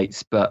the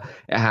States, but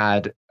it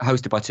had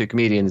hosted by two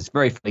comedians,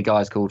 very funny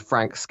guys called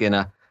Frank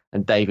Skinner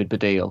and David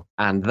Baddiel.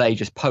 And they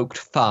just poked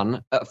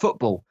fun at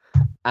football.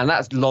 And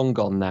that's long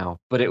gone now.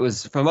 But it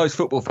was, for most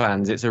football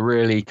fans, it's a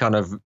really kind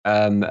of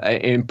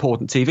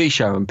important TV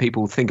show, and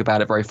people think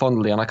about it very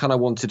fondly. And I kind of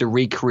wanted to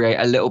recreate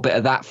a little bit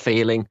of that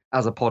feeling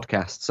as a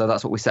podcast. So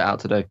that's what we set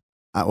out to do.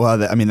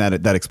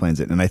 That explains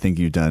it. And I think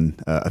you've done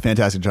a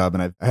fantastic job.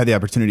 And I had the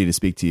opportunity to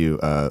speak to you,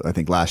 I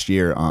think last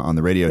year on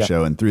the radio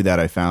show. And through that,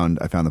 I found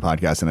the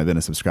podcast, and I've been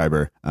a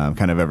subscriber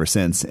kind of ever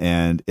since.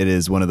 And it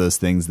is one of those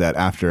things that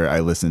after I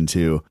listen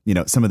to,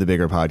 some of the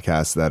bigger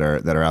podcasts that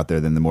are out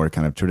there than the more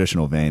kind of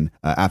traditional vein,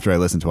 after I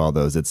listen to all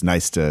those, it's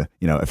nice to,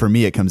 for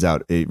me,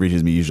 it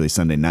reaches me usually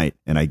Sunday night,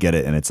 and I get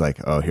it. And it's like,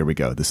 oh, here we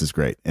go. This is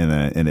great.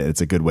 And it's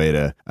a good way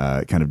to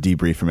kind of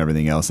debrief from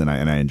everything else. And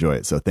I enjoy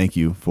it. So thank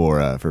you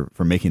for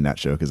making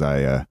that show, because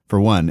I, for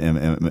one,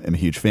 am a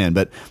huge fan.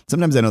 But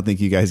sometimes I don't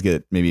think you guys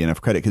get maybe enough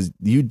credit, because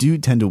you do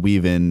tend to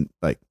weave in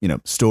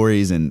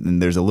stories,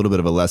 and there's a little bit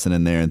of a lesson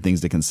in there and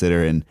things to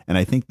consider. And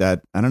I think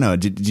that, I don't know,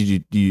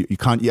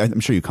 I'm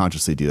sure you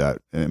consciously do that.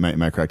 Am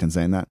I correct in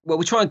saying that? Well,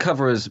 we try and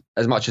cover as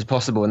much as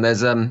possible. And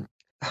there's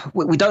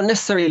we don't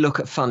necessarily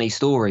look at funny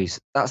stories.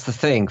 That's the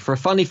thing. For a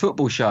funny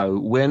football show,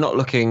 we're not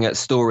looking at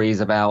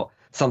stories about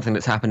something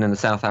that's happened in the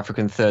South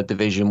African third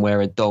division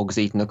where a dog's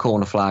eaten a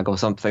corner flag or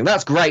something.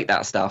 That's great,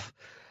 that stuff.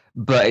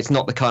 But it's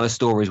not the kind of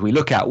stories we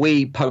look at.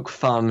 We poke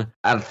fun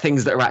at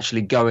things that are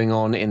actually going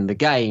on in the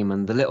game,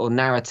 and the little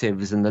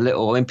narratives and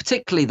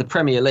particularly the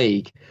Premier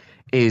League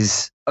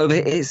it's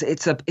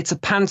a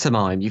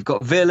pantomime. You've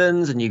got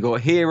villains and you've got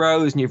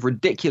heroes and you've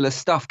ridiculous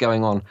stuff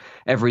going on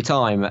every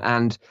time.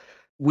 And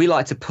we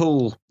like to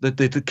pull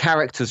the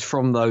characters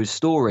from those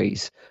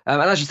stories.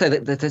 And as you say,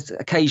 that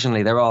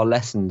occasionally there are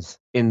lessons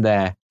in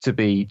there to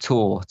be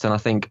taught. And I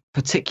think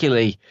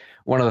particularly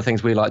one of the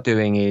things we like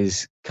doing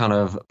is kind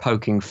of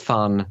poking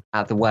fun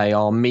at the way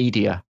our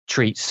media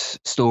treats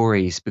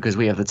stories, because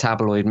we have the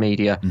tabloid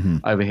media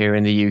over here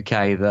in the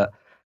UK that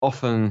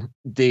often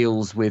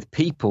deals with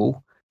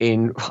people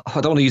in,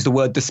 I don't want to use the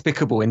word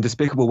despicable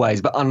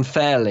ways, but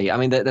unfairly. I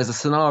mean, there's a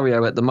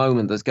scenario at the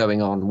moment that's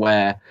going on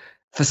where,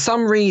 for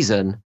some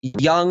reason,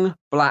 young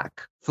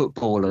black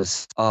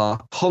footballers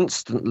are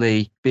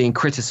constantly being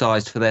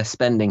criticised for their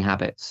spending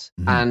habits.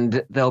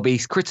 And they'll be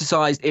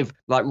criticised if,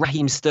 like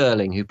Raheem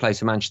Sterling, who plays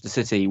for Manchester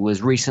City,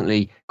 was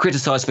recently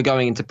criticised for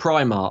going into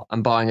Primark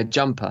and buying a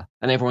jumper.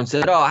 And everyone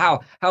said,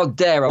 oh, how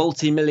dare a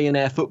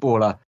multi-millionaire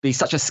footballer be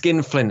such a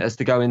skinflint as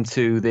to go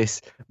into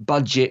this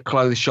budget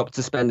clothes shop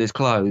to spend his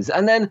clothes.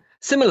 And then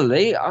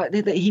similarly,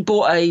 he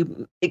bought a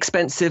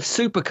expensive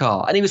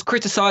supercar and he was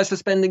criticised for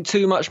spending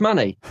too much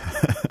money.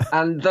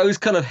 And those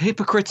kind of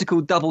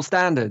hypocritical double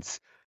standards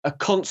are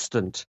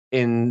constant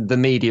in the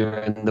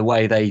media and the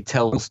way they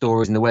tell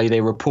stories and the way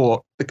they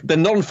report the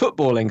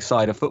non-footballing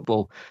side of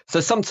football. So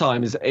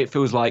sometimes it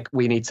feels like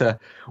we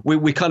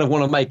kind of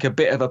want to make a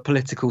bit of a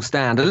political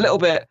stand, a little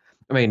bit.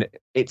 I mean,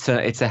 it's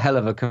a hell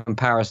of a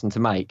comparison to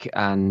make,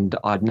 and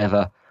I'd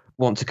never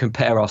want to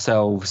compare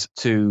ourselves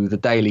to The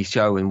Daily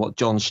Show and what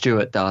Jon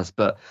Stewart does,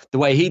 but the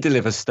way he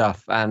delivers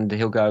stuff, and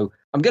he'll go,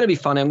 I'm going to be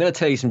funny, I'm going to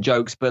tell you some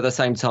jokes, but at the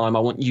same time, I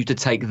want you to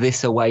take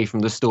this away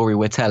from the story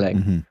we're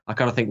telling. I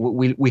kind of think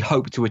we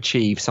hope to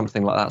achieve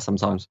something like that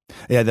sometimes.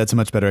 Yeah, that's a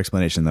much better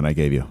explanation than I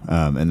gave you.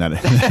 And and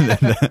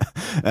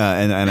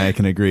I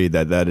can agree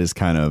that is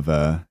kind of,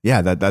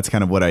 that's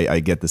kind of what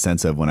I get the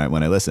sense of when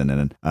I listen.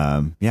 And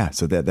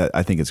so that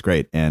I think it's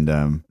great. And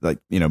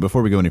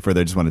before we go any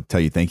further, I just want to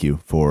tell you thank you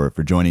for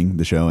joining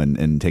the show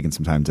and taking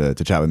some time to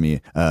chat with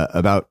me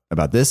about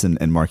this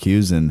and Mark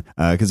Hughes. And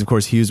because, of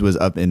course, Hughes was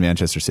up in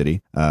Manchester City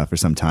for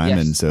some time.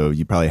 Yes. And so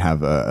you probably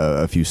have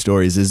a few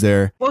stories. Is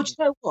there? Well, do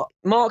you know what?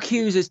 Mark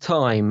Hughes'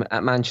 time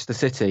at Manchester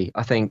City,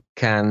 I think,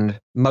 can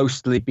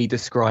mostly be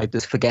described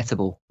as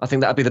forgettable. I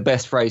think that would be the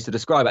best phrase to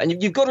describe it.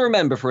 And you've got to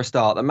remember, for a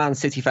start, that Man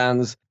City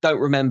fans don't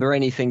remember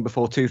anything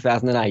before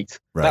 2008.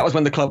 Right. That was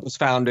when the club was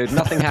founded.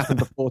 Nothing happened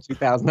before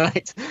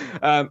 2008.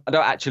 I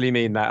don't actually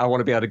mean that. I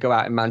want to be able to go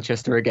out in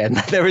Manchester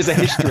again. There is a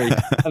history,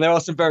 and there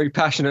are some very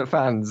passionate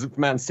fans,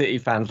 Man City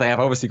fans. They have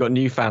obviously got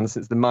new fans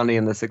since the money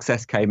and the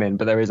success came in,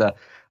 but there is a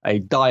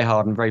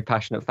diehard and very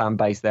passionate fan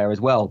base there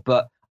as well.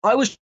 But I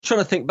was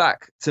trying to think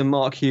back to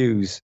Mark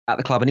Hughes at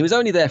the club, and he was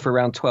only there for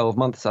around 12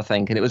 months, I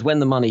think, and it was when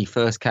the money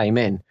first came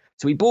in.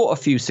 So he bought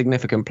a few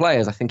significant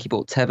players. I think he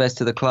bought Tevez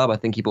to the club. I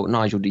think he bought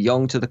Nigel de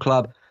Jong to the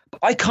club. But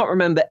I can't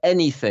remember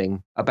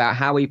anything about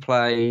how he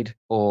played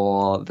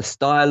or the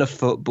style of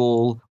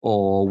football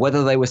or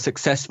whether they were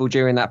successful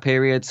during that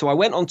period. So I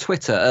went on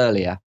Twitter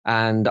earlier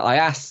and I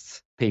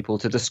asked people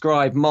to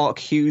describe Mark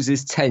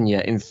Hughes'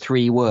 tenure in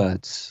 3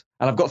 words.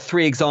 And I've got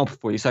 3 examples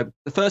for you. So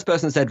the first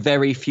person said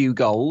very few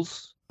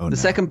goals. The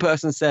second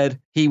person said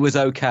he was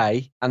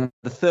okay. And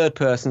the third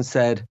person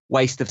said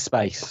waste of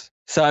space.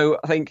 So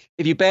I think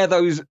if you bear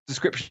those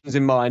descriptions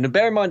in mind, and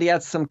bear in mind he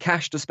had some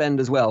cash to spend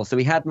as well. So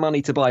he had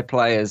money to buy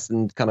players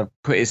and kind of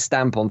put his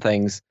stamp on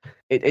things.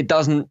 It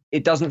doesn't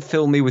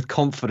fill me with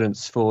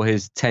confidence for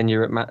his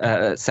tenure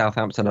at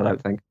Southampton, I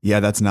don't think. Yeah,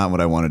 that's not what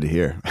I wanted to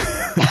hear.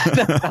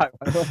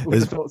 I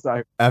thought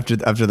so. After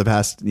the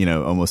past,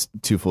 almost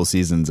 2 full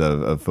seasons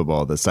of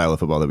football, the style of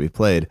football that we've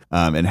played,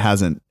 it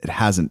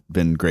hasn't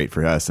been great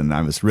for us. And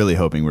I was really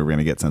hoping we were going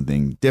to get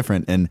something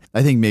different. And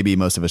I think maybe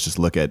most of us just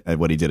look at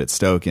what he did at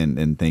Stoke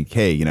and think,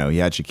 hey, he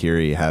had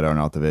Shaqiri, he had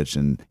Arnautovic,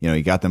 and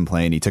he got them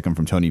playing. He took them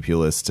from Tony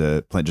Pulis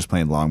to just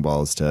playing long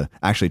balls to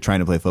actually trying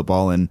to play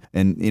football, and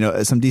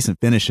some decent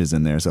finishes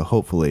in there. So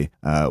hopefully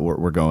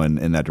we're going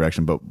in that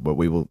direction. But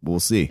we'll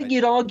see. I think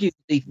you'd argue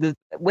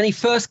when he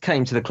first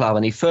came to the club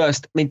and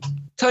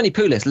Tony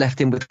Pulis left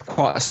him with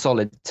quite a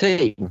solid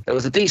team. There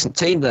was a decent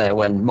team there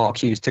when Mark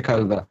Hughes took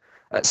over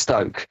at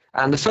Stoke.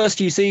 And the first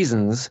few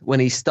seasons, when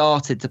he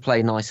started to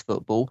play nice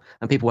football,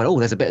 and people went, "Oh,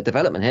 there's a bit of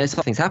development here.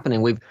 Something's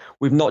happening. We've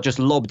not just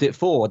lobbed it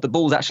forward. The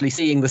ball's actually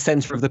seeing the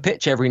centre of the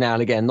pitch every now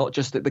and again, not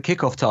just at the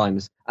kickoff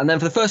times." And then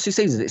for the first 2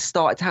 seasons, it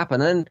started to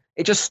happen, and then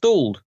it just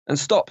stalled and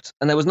stopped,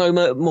 and there was no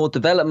more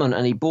development.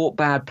 And he bought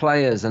bad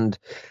players, and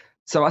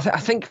so I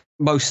think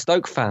most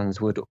Stoke fans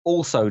would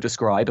also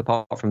describe,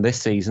 apart from this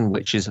season,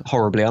 which is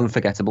horribly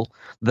unforgettable,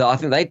 that I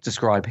think they'd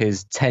describe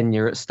his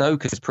tenure at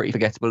Stoke as pretty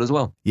forgettable as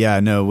well. Yeah,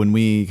 no, when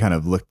we kind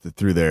of looked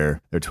through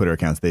their Twitter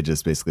accounts, they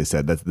just basically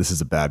said that this is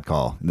a bad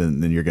call.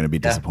 Then you're going to be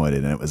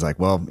disappointed. And it was like,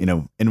 well,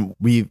 and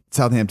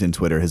Southampton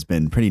Twitter has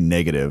been pretty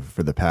negative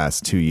for the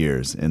past 2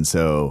 years. And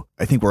so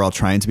I think we're all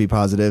trying to be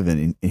positive,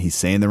 and he's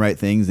saying the right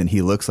things, and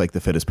he looks like the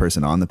fittest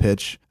person on the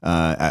pitch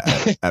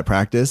at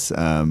practice.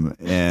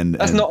 And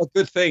that's not a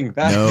good thing.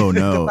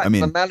 No. I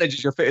mean, the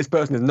manager's your fittest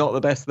person is not the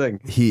best thing.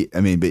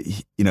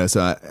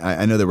 So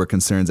I know there were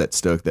concerns at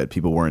Stoke that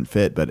people weren't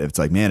fit, but it's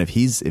like, man, if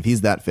he's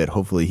that fit,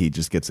 hopefully he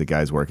just gets the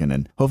guys working,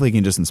 and hopefully he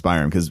can just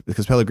inspire him,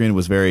 because Pellegrino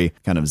was very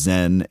kind of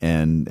zen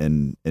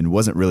and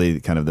wasn't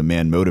really kind of the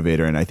man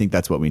motivator, and I think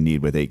that's what we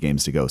need with 8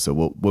 games to go.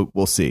 So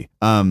we'll see.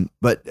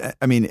 But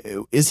I mean,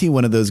 is he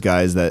one of those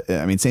guys that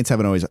Saints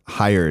haven't always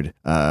hired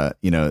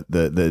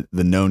the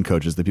known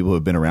coaches, the people who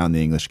have been around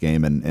the English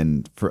game,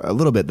 and for a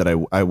little bit that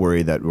I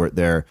worry that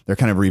they're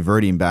kind of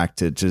reverting back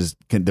to just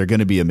they're going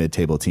to be a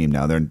mid-table team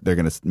now. They're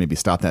going to maybe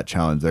stop that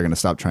challenge. They're going to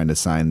stop trying to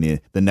sign the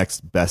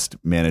next best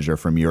manager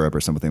from Europe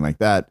or something like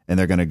that, and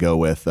they're going to go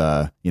with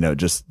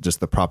just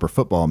the proper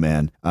football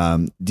man.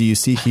 Do you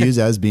see Hughes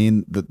as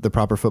being the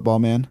proper football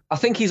man? I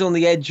think he's on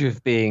the edge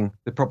of being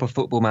the proper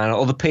football man,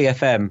 or the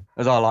PFM,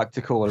 as I like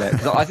to call it.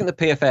 I think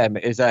the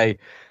PFM is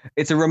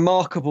a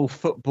remarkable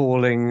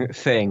footballing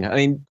thing. I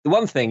mean, the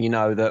one thing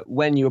that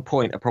when you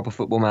appoint a proper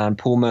football man,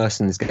 Paul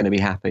Merson is going to be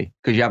happy,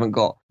 because you haven't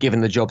got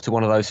given the job to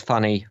one of those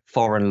funny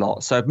foreign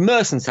lots. So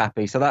Merson's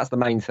happy, so that's the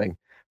main thing.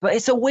 But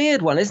it's a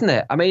weird one, isn't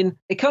it? I mean,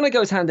 it kind of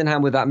goes hand in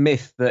hand with that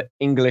myth that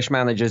English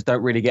managers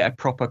don't really get a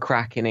proper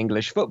crack in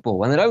English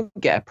football. And they don't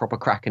get a proper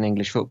crack in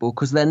English football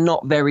because they're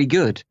not very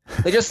good.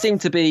 They just seem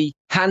to be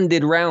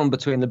handed round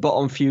between the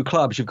bottom few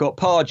clubs. You've got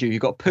Pardew,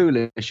 you've got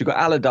Pulis, you've got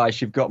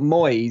Allardyce, you've got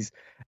Moyes,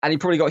 and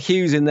you've probably got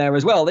Hughes in there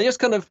as well. They just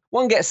kind of,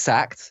 one gets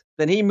sacked,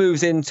 then he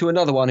moves into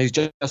another one who's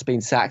just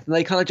been sacked, and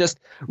they kind of just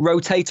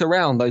rotate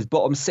around those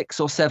bottom 6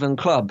 or 7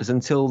 clubs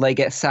until they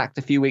get sacked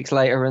a few weeks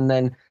later, and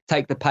then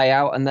take the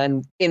payout, and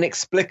then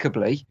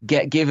inexplicably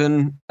get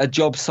given a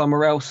job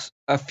somewhere else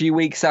a few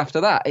weeks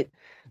after that.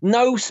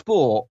 No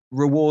sport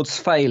rewards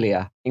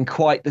failure in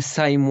quite the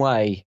same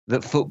way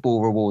that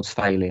football rewards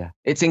failure.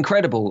 It's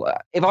incredible.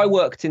 If I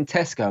worked in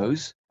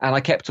Tesco's and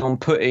I kept on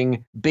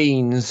putting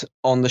beans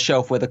on the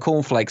shelf where the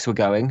cornflakes were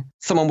going,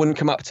 someone wouldn't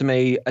come up to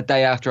me a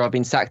day after I've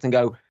been sacked and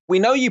go, "We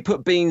know you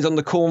put beans on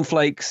the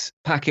cornflakes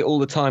packet all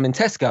the time in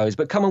Tesco's,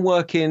 but come and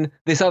work in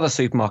this other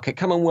supermarket.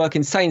 Come and work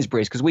in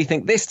Sainsbury's, because we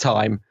think this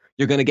time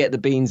you're going to get the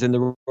beans in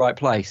the right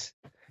place."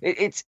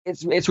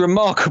 It's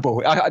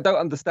remarkable. I don't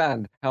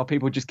understand how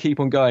people just keep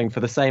on going for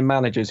the same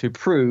managers who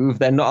prove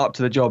they're not up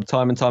to the job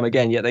time and time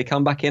again, yet they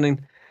come back in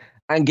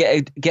and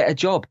get a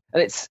job.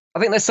 And I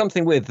think there's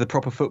something with the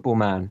proper football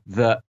man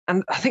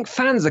and I think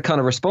fans are kind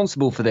of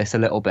responsible for this a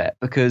little bit,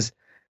 because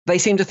they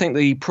seem to think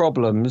the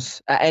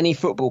problems at any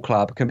football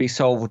club can be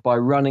solved by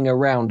running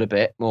around a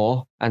bit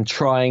more and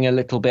trying a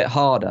little bit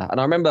harder. And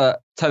I remember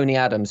Tony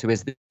Adams, who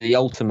is the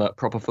ultimate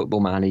proper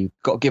football man, he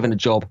got given a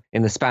job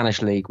in the Spanish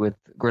league with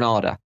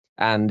Granada.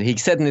 And he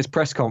said in his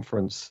press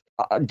conference,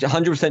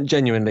 100%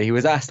 genuinely, he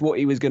was asked what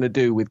he was going to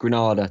do with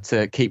Granada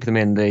to keep them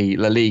in the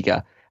La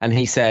Liga. And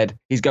he said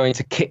he's going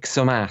to kick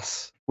some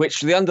ass,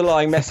 which the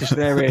underlying message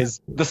there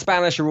is the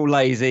Spanish are all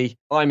lazy.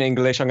 I'm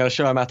English. I'm going to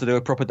show them how to do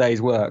a proper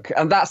day's work.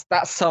 And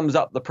that sums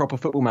up the proper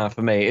football man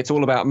for me. It's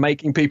all about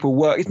making people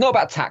work. It's not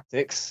about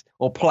tactics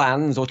or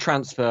plans or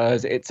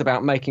transfers. It's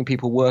about making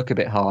people work a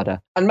bit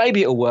harder. And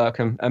maybe it'll work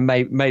and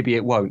maybe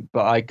it won't.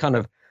 But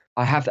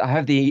I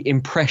have the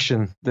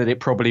impression that it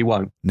probably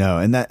won't. No,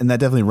 and that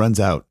definitely runs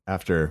out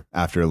after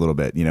a little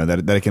bit,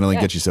 that it can only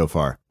get you so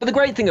far. But the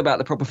great thing about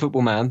the proper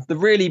football man, the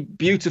really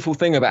beautiful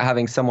thing about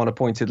having someone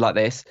appointed like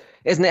this,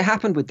 isn't it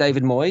happened with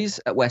David Moyes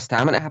at West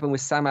Ham, and it happened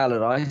with Sam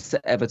Allardyce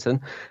at Everton.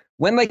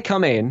 When they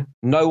come in,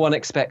 no one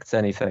expects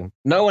anything.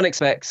 No one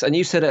expects, and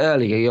you said it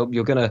earlier,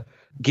 you're going to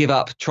give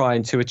up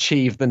trying to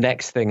achieve the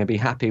next thing and be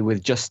happy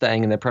with just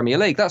staying in the Premier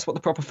League. That's what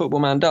the proper football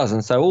man does.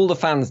 And so all the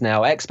fans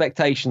now,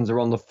 expectations are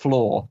on the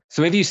floor.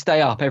 So if you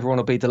stay up, everyone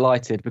will be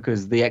delighted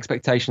because the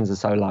expectations are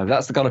so low.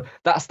 That's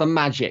the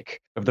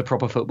magic of the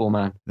proper football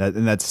man.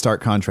 And that's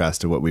stark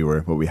contrast to what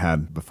we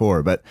had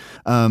before. But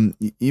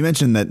you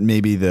mentioned that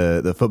maybe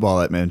the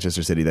football at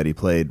Manchester City that he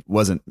played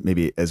wasn't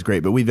maybe as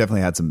great, but we've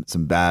definitely had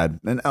some bad,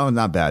 and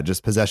not bad,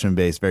 just possession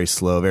based, very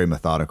slow, very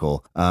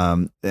methodical.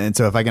 And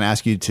so if I can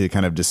ask you to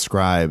kind of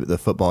describe the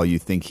football you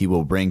think he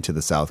will bring to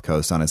the South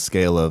Coast on a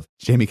scale of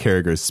Jamie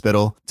Carragher's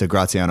spittle to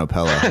Graziano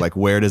Pella, like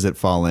where does it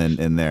fall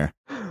in there?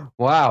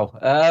 Wow.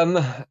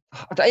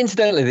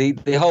 Incidentally,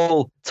 the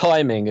whole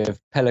timing of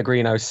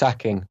Pellegrino's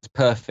sacking is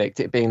perfect,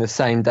 it being the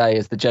same day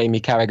as the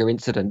Jamie Carragher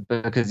incident,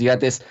 because you had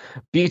this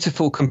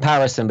beautiful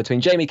comparison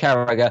between Jamie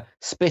Carragher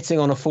spitting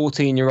on a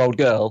 14-year-old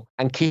girl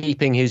and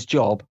keeping his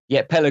job,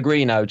 yet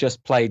Pellegrino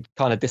just played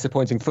kind of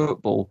disappointing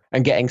football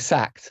and getting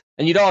sacked.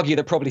 And you'd argue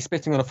that probably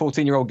spitting on a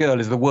 14-year-old girl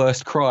is the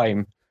worst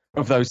crime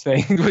of those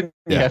things.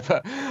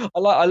 But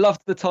I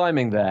loved the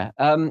timing there.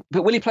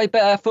 But will he play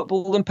better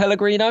football than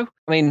Pellegrino?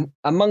 I mean,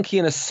 a monkey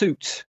in a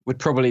suit would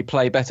probably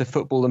play better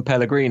football than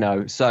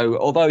Pellegrino. So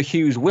although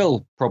Hughes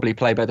will probably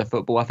play better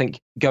football, I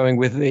think going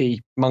with the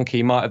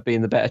monkey might have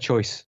been the better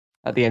choice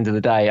at the end of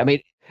the day. I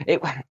mean,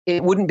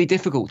 it wouldn't be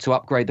difficult to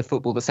upgrade the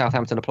football that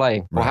Southampton are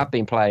playing or have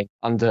been playing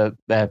under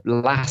their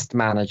last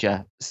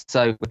manager.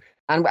 So,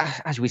 and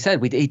as we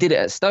said, he did it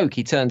at Stoke.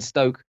 He turned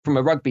Stoke from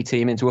a rugby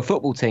team into a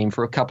football team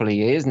for a couple of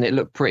years, and it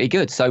looked pretty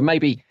good. So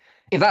maybe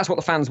if that's what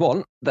the fans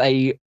want,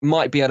 they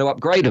might be able to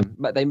upgrade him.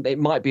 But it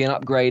might be an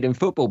upgrade in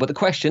football. But the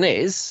question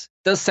is,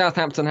 does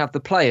Southampton have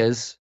the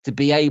players to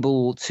be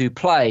able to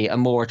play a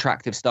more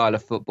attractive style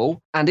of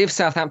football? And if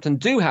Southampton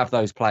do have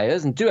those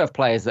players and do have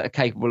players that are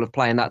capable of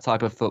playing that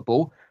type of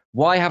football,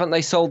 why haven't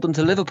they sold them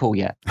to Liverpool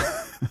yet?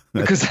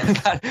 Because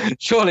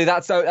surely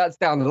that's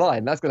down the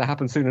line. That's going to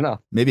happen soon enough.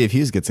 Maybe if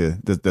Hughes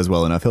does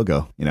well enough, he'll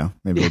go.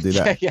 Maybe we'll do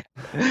that. yeah,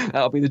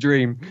 that'll be the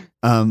dream.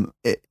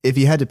 If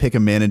you had to pick a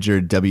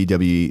manager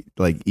WWE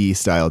like E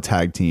style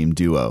tag team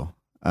duo,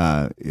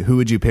 who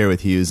would you pair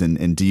with Hughes,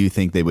 and do you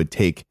think they would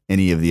take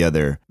any of the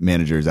other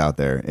managers out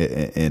there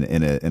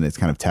in its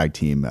kind of tag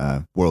team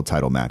world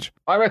title match?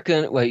 I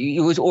reckon. Well,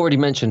 you already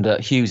mentioned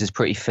that Hughes is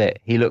pretty fit.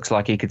 He looks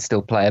like he could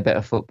still play a bit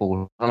of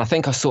football, and I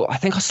think I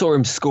saw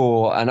him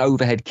score an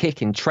overhead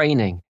kick in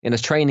a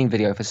training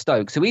video for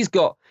Stoke. So he's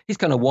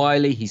kind of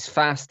wily, he's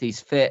fast,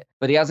 he's fit,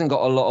 but he hasn't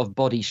got a lot of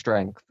body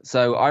strength.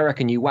 So I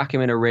reckon you whack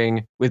him in a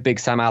ring with Big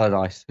Sam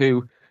Allardyce,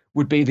 who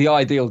would be the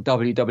ideal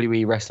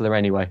WWE wrestler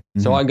anyway.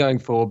 Mm-hmm. So I'm going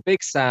for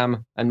Big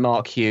Sam and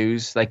Mark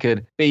Hughes. They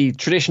could be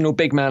traditional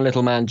big man,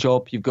 little man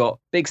job. You've got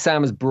Big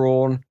Sam's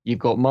brawn. You've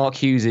got Mark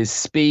Hughes'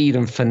 speed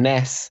and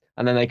finesse.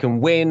 And then they can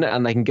win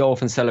and they can go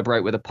off and celebrate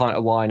with a pint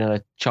of wine and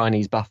a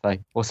Chinese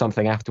buffet or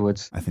something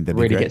afterwards. I think that'd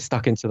be really great. Get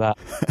stuck into that.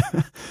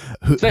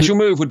 Special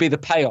move would be the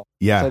payoff.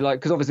 Yeah. So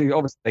because obviously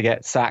they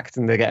get sacked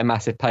and they get a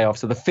massive payoff.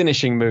 So the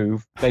finishing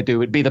move they do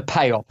would be the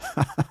payoff.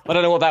 I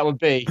don't know what that would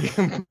be.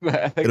 It'll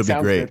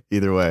be great good.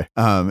 Either way.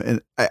 And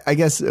I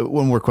guess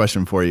one more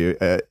question for you.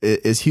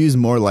 Is Hughes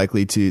more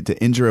likely to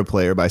injure a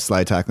player by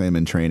slide tackling him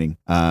in training,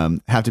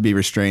 have to be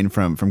restrained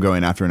from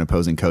going after an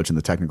opposing coach in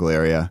the technical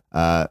area,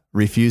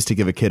 refuse to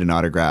give a kid an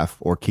autograph,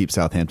 or keep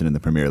Southampton in the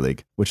Premier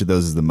League? Which of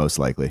those is the most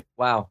likely?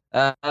 Wow.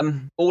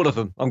 All of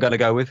them I'm going to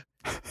go with,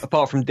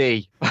 apart from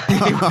D.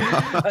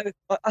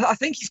 I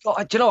think he's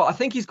got, do you know what? I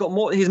think he's got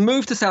more, his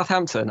move to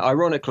Southampton,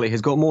 ironically,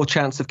 has got more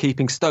chance of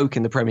keeping Stoke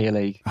in the Premier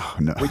League,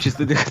 which is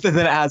than it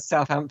has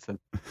Southampton.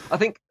 I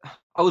think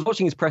I was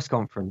watching his press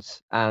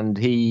conference and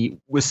he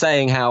was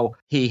saying how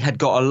he had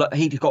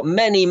got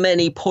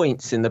many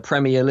points in the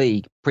Premier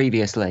League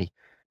previously.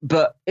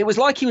 But it was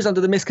like he was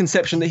under the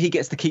misconception that he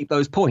gets to keep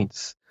those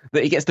points,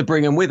 that he gets to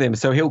bring them with him.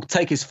 So he'll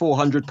take his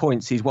 400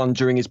 points he's won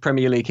during his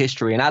Premier League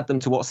history and add them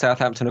to what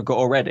Southampton have got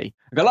already.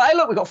 And go, hey,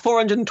 look, we've got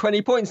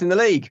 420 points in the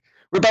league.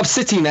 We're above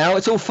City now.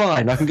 It's all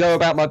fine. I can go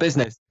about my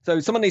business. So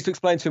someone needs to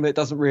explain to him that it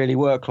doesn't really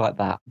work like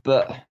that.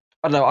 But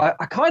I don't know.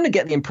 I kind of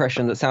get the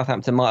impression that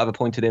Southampton might have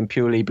appointed him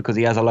purely because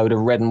he has a load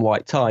of red and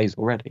white ties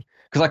already.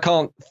 Because I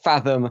can't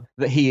fathom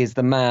that he is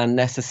the man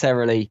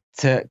necessarily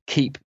to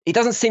keep. He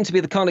doesn't seem to be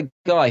the kind of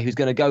guy who's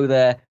going to go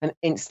there and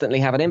instantly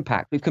have an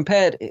impact. We've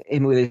compared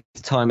him with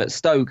his time at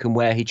Stoke and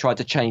where he tried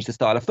to change the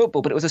style of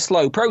football, but it was a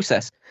slow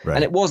process. Right.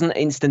 And it wasn't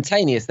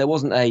instantaneous. There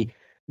wasn't a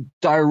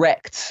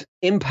direct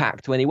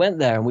impact when he went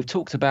there. And we've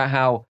talked about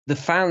how the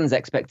fans'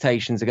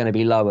 expectations are going to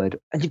be lowered.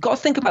 And you've got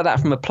to think about that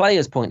from a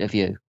player's point of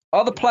view.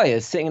 Are the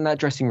players sitting in that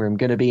dressing room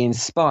going to be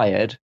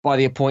inspired by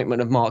the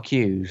appointment of Mark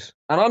Hughes?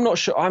 And I'm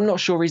not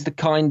sure he's the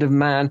kind of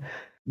man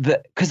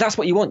that, because that's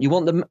what you want. You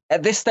want them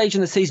at this stage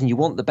in the season. You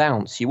want the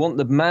bounce. You want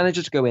the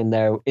manager to go in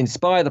there,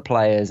 inspire the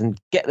players, and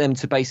get them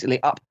to basically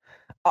up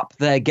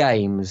their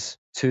games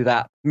to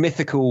that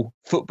mythical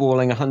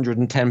footballing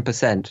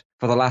 110%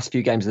 for the last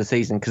few games of the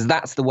season. Because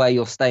that's the way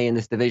you'll stay in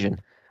this division.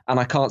 And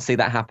I can't see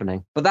that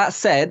happening. But that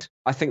said,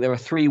 I think there are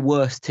 3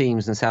 worse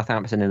teams than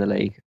Southampton in the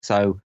league.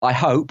 So I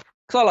hope,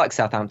 because I like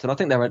Southampton. I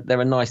think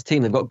they're a nice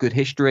team. They've got good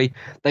history.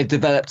 They've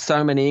developed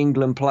so many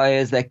England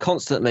players. They're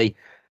constantly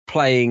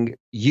playing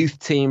youth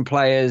team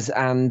players,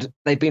 and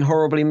they've been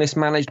horribly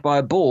mismanaged by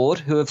a board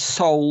who have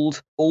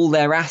sold all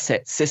their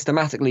assets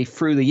systematically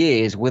through the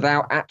years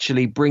without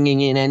actually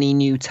bringing in any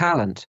new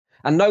talent.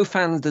 And no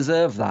fans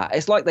deserve that.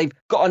 It's like they've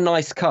got a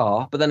nice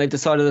car, but then they've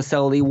decided to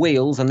sell the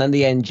wheels and then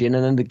the engine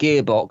and then the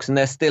gearbox, and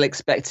they're still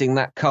expecting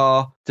that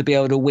car to be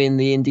able to win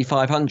the Indy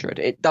 500.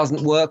 It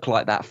doesn't work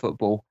like that,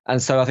 football.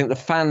 And so I think the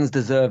fans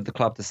deserve the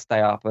club to stay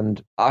up,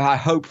 and I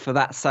hope for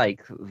that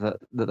sake that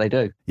they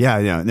do.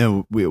 Yeah,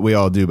 no, we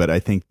all do, but I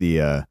think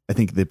the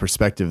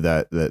perspective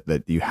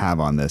that you have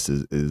on this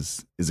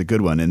is a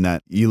good one, in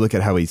that you look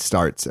at how he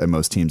starts at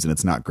most teams and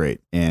it's not great.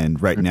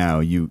 And right now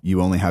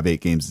you only have 8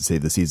 games to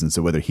save the season.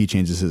 So whether he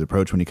changes his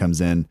approach when he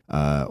comes in,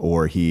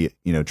 or he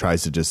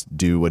tries to just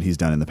do what he's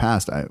done in the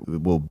past,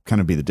 will kind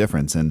of be the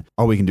difference. And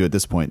all we can do at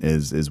this point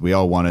is we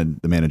all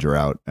wanted the manager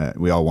out.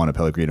 We all wanted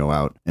Pellegrino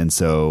out. And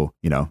so,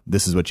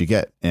 this is what you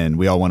get. And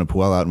we all wanted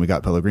Puel out, and we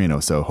got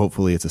Pellegrino. So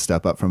hopefully it's a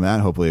step up from that.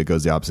 Hopefully it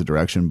goes the opposite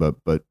direction. But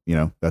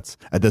that's,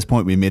 at this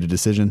point, we made a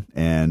decision,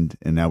 and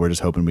now we're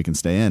just hoping we can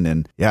stay in.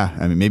 And yeah,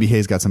 I mean, maybe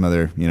Hayes got some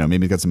other,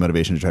 maybe he's got some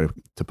motivation to try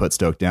to put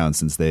Stoke down,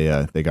 since they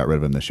got rid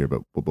of him this year,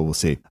 but we'll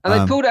see. And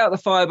they pulled out the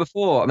fire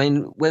before. I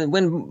mean,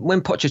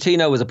 when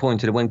Pochettino was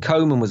appointed, and when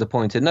Koeman was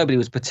appointed, nobody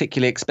was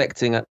particularly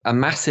expecting a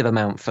massive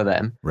amount for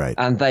them. Right.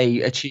 And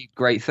they achieved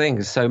great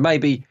things. So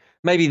maybe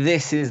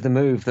this is the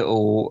move that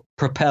will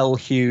propel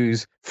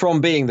Hughes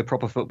from being the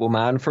proper football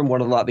man, from one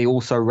of the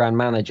also-ran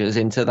managers,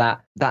 into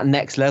that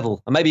next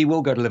level. And maybe he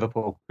will go to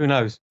Liverpool. Who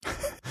knows?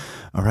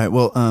 All right.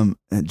 Well,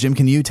 Jim,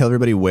 can you tell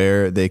everybody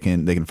where they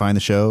can find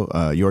the show,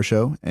 your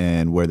show,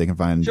 and where they can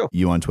find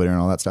you on Twitter and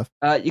all that stuff?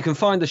 You can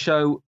find the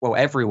show,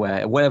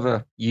 everywhere,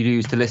 whatever you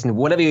use to listen,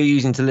 whatever you're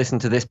using to listen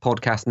to this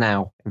podcast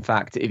now. In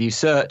fact, if you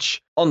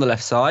search On the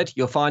Left Side,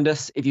 you'll find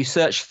us. If you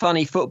search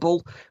Funny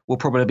Football, we'll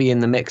probably be in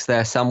the mix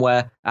there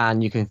somewhere.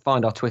 And you can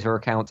find our Twitter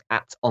account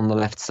at On the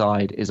Left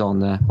Side is on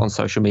there, on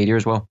social media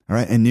as well. All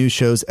right. And new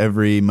shows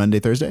every Monday,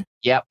 Thursday?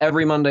 Yeah,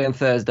 every Monday and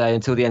Thursday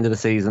until the end of the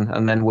season.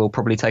 And then we'll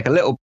probably take a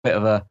little bit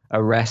of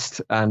a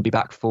rest and be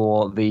back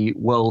for the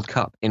World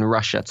Cup in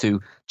Russia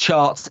to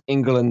chart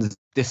England's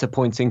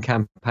disappointing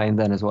campaign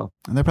then as well.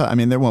 And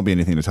there won't be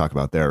anything to talk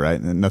about there,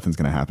 right? Nothing's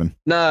going to happen.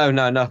 No.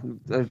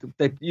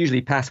 They usually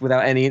pass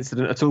without any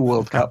incident at all,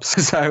 World Cups.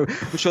 So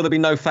I'm sure there'll be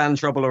no fan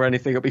trouble or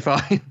anything. It'll be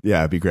fine. Yeah,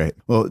 it'd be great.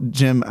 Well,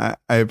 Jim, I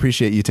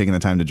appreciate you taking the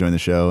time to join the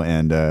show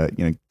and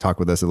talk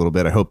with us a little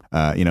bit. I hope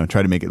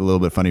try to make it a little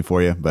bit funny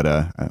for you,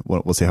 but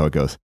we'll see how it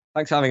goes.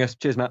 Thanks for having us.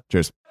 Cheers, Matt.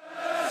 Cheers.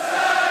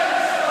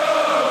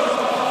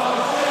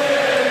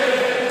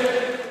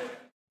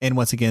 And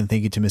once again,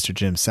 thank you to Mr.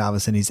 Jim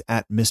Salveson. He's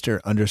at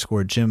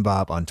Mr._Jim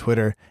Bob on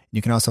Twitter.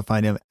 You can also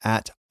find him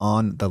at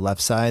On the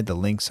Left Side. The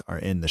links are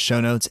in the show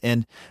notes.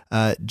 And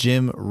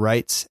Jim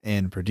writes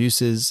and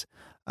produces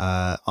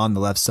On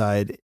the Left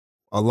Side,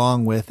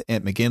 along with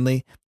Ant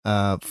McGinley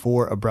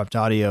for Abrupt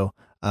Audio.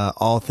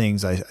 All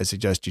things I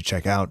suggest you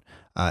check out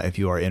if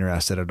you are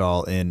interested at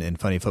all in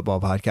funny football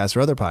podcasts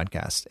or other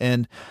podcasts.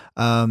 And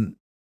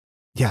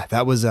yeah,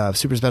 that was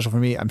super special for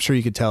me. I'm sure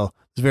you could tell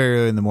it was very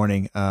early in the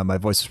morning. My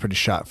voice was pretty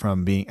shot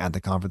from being at the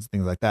conference and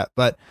things like that.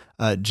 But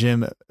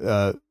Jim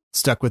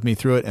stuck with me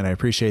through it, and I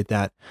appreciate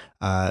that.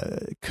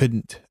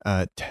 Can't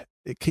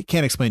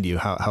explain to you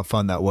how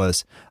fun that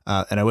was.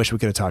 And I wish we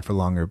could have talked for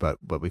longer, but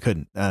we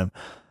couldn't.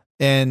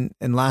 And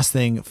last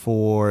thing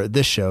for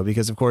this show,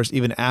 because of course,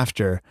 even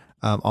after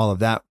all of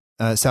that,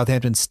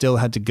 Southampton still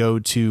had to go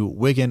to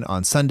Wigan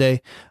on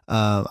Sunday.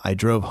 I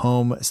drove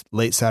home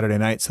late Saturday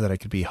night so that I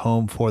could be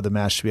home for the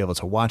match to be able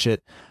to watch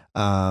it.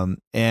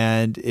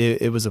 And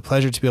it was a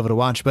pleasure to be able to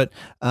watch, but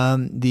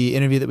the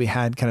interview that we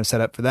had kind of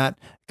set up for that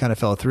kind of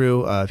fell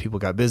through. People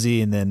got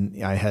busy, and then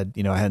I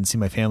hadn't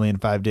seen my family in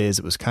 5 days.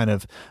 It was kind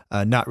of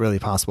not really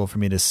possible for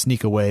me to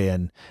sneak away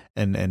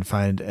and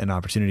find an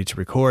opportunity to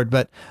record.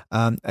 But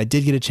I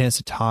did get a chance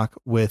to talk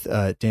with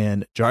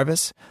Dan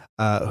Jarvis,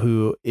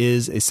 who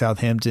is a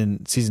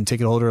Southampton season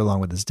ticket holder along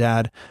with his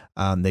dad.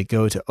 They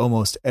go to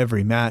almost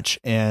every match,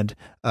 and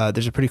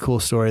there's a pretty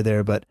cool story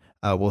there, but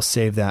we'll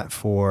save that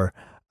for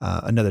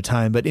another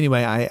time. But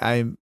anyway,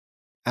 I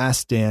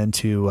asked Dan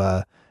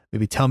to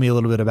maybe tell me a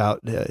little bit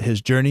about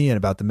his journey and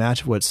about the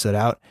match, what stood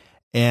out,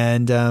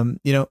 and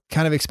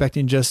kind of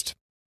expecting just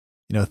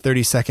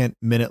 30-second,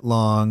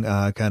 minute-long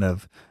kind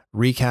of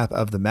recap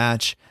of the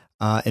match.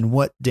 And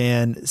what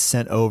Dan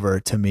sent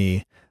over to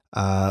me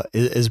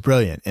is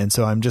brilliant. And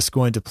so I'm just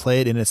going to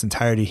play it in its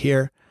entirety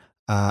here.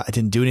 I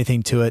didn't do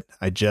anything to it.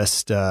 I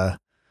just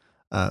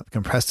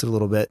compressed it a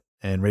little bit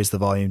and raised the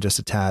volume just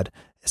a tad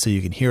so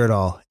you can hear it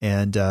all.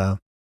 And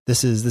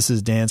this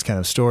is Dan's kind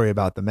of story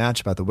about the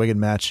match, about the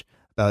Wigan match,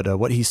 about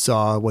what he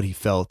saw, what he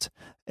felt,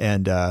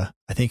 and I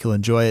think you'll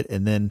enjoy it.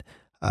 And then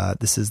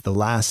this is the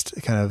last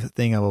kind of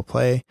thing I will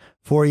play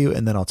for you,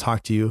 and then I'll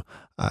talk to you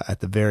at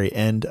the very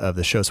end of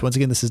the show. So once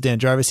again, this is Dan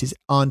Jarvis. He's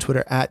on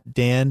Twitter at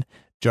Dan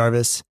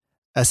Jarvis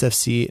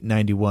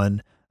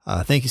SFC91.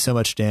 Thank you so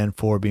much, Dan,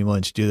 for being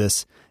willing to do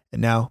this.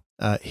 And now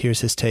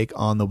Here's his take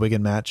on the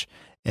Wigan match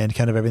and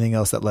kind of everything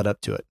else that led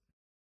up to it.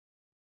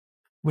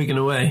 Wigan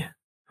away.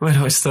 Where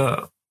do I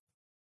start?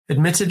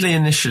 Admittedly,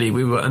 initially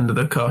we were under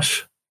the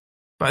cosh,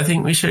 but I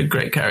think we showed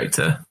great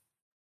character,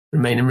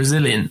 remaining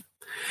resilient,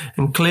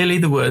 and clearly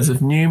the words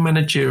of new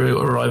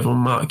managerial arrival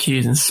Mark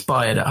Hughes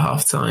inspired at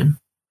half-time,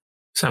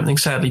 something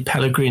sadly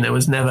Pellegrino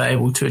was never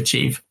able to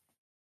achieve.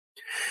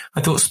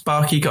 I thought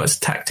Sparky got his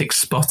tactics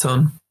spot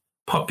on,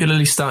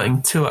 popularly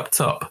starting two up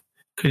top,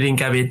 including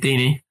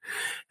Gabbiadini,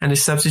 and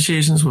his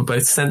substitutions were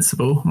both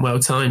sensible and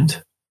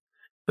well-timed.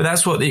 But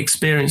that's what the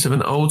experience of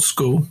an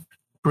old-school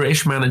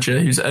British manager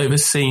who's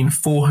overseen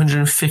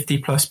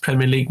 450-plus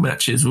Premier League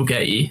matches will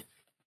get you.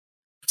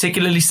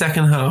 Particularly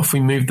second half, we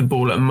moved the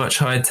ball at a much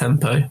higher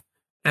tempo,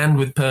 and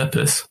with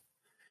purpose.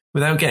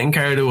 Without getting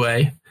carried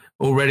away,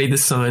 already the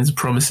signs are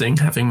promising,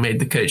 having made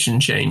the coaching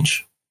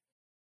change.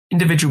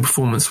 Individual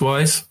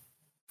performance-wise,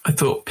 I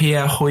thought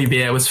Pierre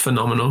Højbjerg was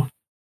phenomenal,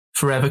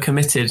 forever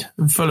committed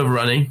and full of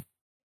running.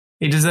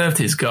 He deserved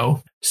his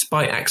goal,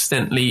 despite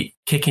accidentally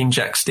kicking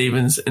Jack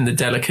Stevens in the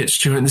delicates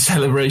during the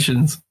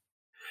celebrations.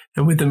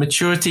 And with the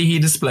maturity he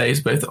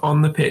displays both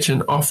on the pitch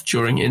and off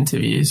during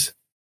interviews,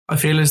 I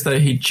feel as though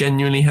he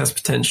genuinely has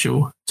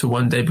potential to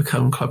one day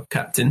become club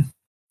captain.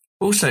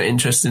 Also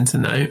interesting to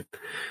note,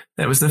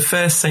 that was the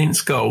first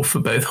Saints goal for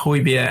both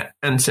Højbjerg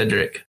and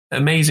Cedric.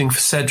 Amazing for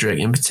Cedric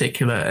in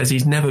particular, as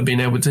he's never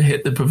been able to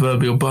hit the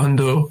proverbial barn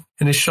door,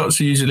 and his shots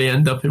usually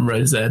end up in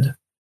row Z.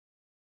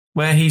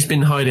 Where he's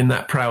been hiding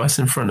that prowess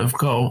in front of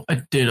goal,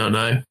 I do not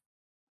know,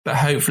 but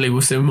hopefully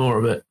we'll see more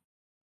of it.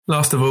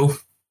 Last of all,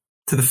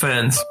 to the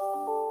fans.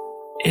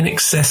 In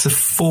excess of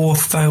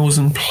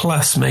 4,000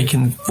 plus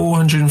making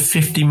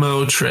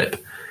 450-mile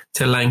trip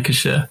to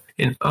Lancashire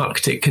in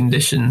Arctic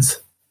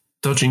conditions,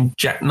 dodging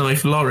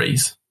jackknife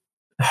lorries,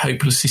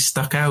 hopelessly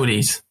stuck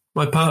Audis.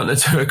 My partner,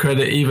 to her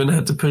credit, even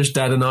had to push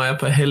Dad and I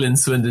up a hill in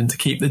Swindon to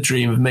keep the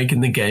dream of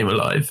making the game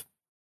alive.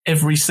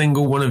 Every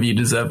single one of you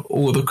deserve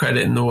all the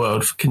credit in the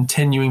world for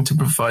continuing to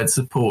provide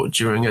support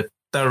during a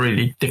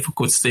thoroughly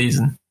difficult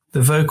season.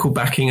 The vocal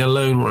backing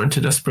alone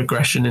warranted us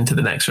progression into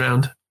the next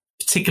round,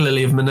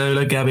 particularly of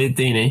Manola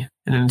Gabbiadini,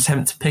 in an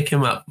attempt to pick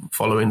him up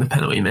following the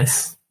penalty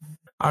miss.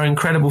 Our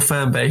incredible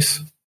fan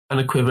base,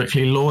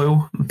 unequivocally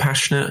loyal and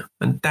passionate,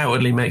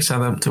 undoubtedly makes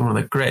Southampton one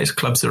of the greatest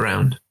clubs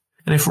around.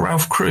 And if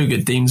Ralph Kruger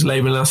deems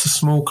labelling us a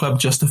small club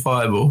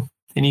justifiable,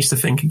 he needs to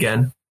think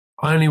again.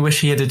 I only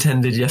wish he had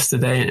attended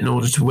yesterday in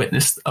order to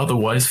witness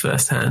otherwise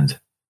firsthand.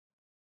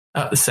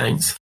 Up the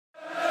Saints.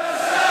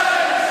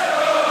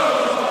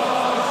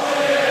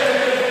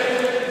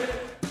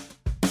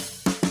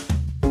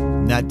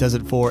 That does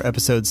it for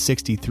episode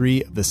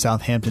 63 of the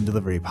Southampton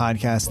Delivery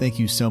Podcast. Thank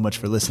you so much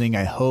for listening.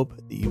 I hope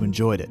that you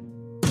enjoyed it.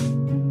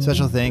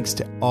 Special thanks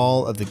to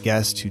all of the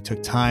guests who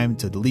took time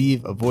to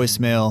leave a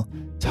voicemail,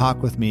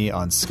 talk with me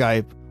on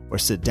Skype, or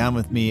sit down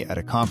with me at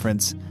a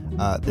conference.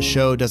 The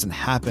show doesn't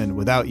happen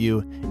without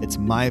you. It's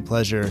my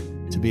pleasure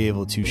to be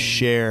able to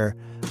share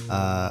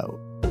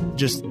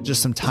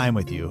just some time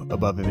with you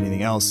above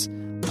anything else.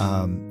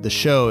 The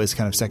show is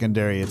kind of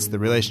secondary. It's the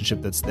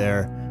relationship that's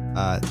there.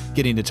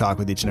 Getting to talk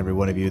with each and every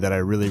one of you that I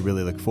really,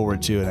 really look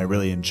forward to and I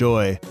really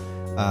enjoy.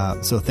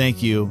 So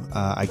thank you.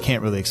 I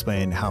can't really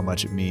explain how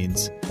much it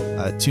means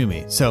to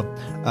me. So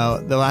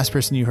the last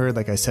person you heard,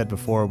 like I said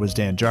before, was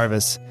Dan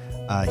Jarvis.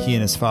 He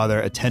and his father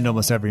attend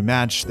almost every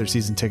match. They're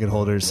season ticket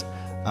holders.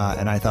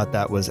 And I thought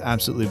that was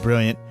absolutely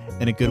brilliant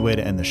and a good way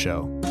to end the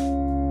show.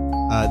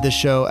 This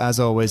show, as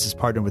always, is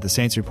partnered with the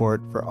Saints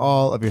Report. For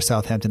all of your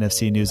Southampton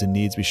FC news and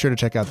needs, be sure to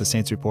check out the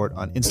Saints Report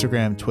on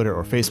Instagram, Twitter,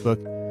 or Facebook.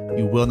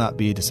 You will not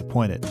be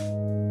disappointed.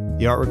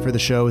 The artwork for the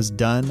show is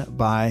done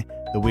by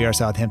the We Are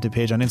Southampton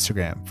page on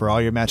Instagram. For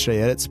all your matchday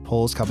edits,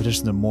 polls,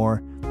 competitions, and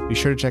more, be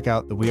sure to check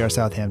out the We Are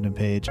Southampton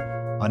page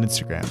on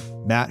Instagram.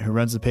 Matt, who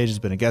runs the page, has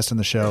been a guest on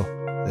the show.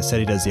 As I said,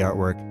 he does the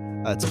artwork.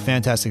 It's a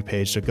fantastic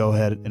page, so go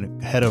ahead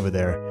and head over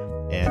there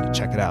and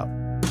check it out.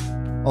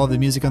 All of the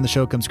music on the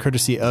show comes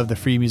courtesy of the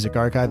Free Music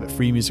Archive at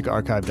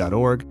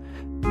freemusicarchive.org.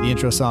 The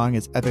intro song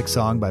is Epic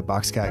Song by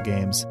Boxcat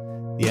Games.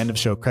 The end of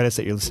show credits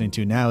that you're listening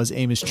to now is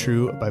Aim is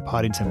True by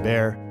Poddington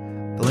Bear.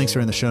 The links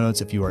are in the show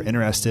notes if you are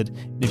interested.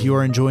 And if you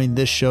are enjoying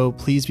this show,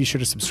 please be sure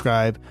to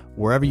subscribe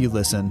wherever you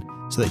listen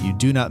so that you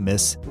do not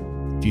miss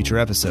future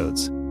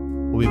episodes.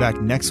 We'll be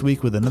back next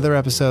week with another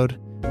episode,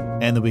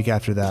 and the week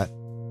after that,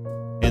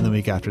 and the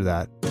week after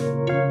that,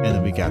 and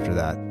the week after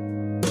that.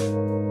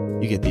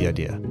 You get the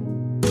idea.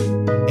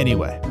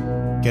 Anyway,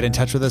 get in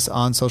touch with us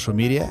on social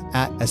media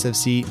at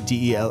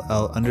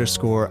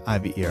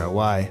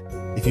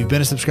SFCDELL_IVERY. If you've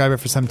been a subscriber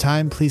for some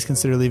time, please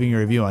consider leaving a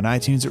review on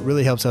iTunes. It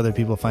really helps other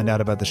people find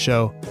out about the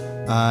show.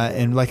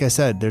 And like I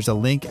said, there's a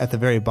link at the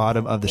very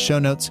bottom of the show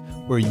notes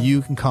where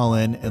you can call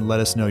in and let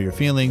us know your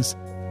feelings.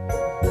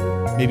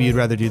 Maybe you'd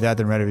rather do that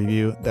than write a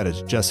review. That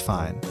is just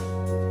fine.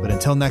 But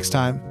until next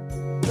time,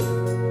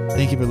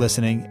 thank you for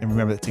listening. And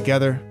remember that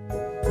together,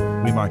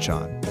 we march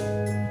on.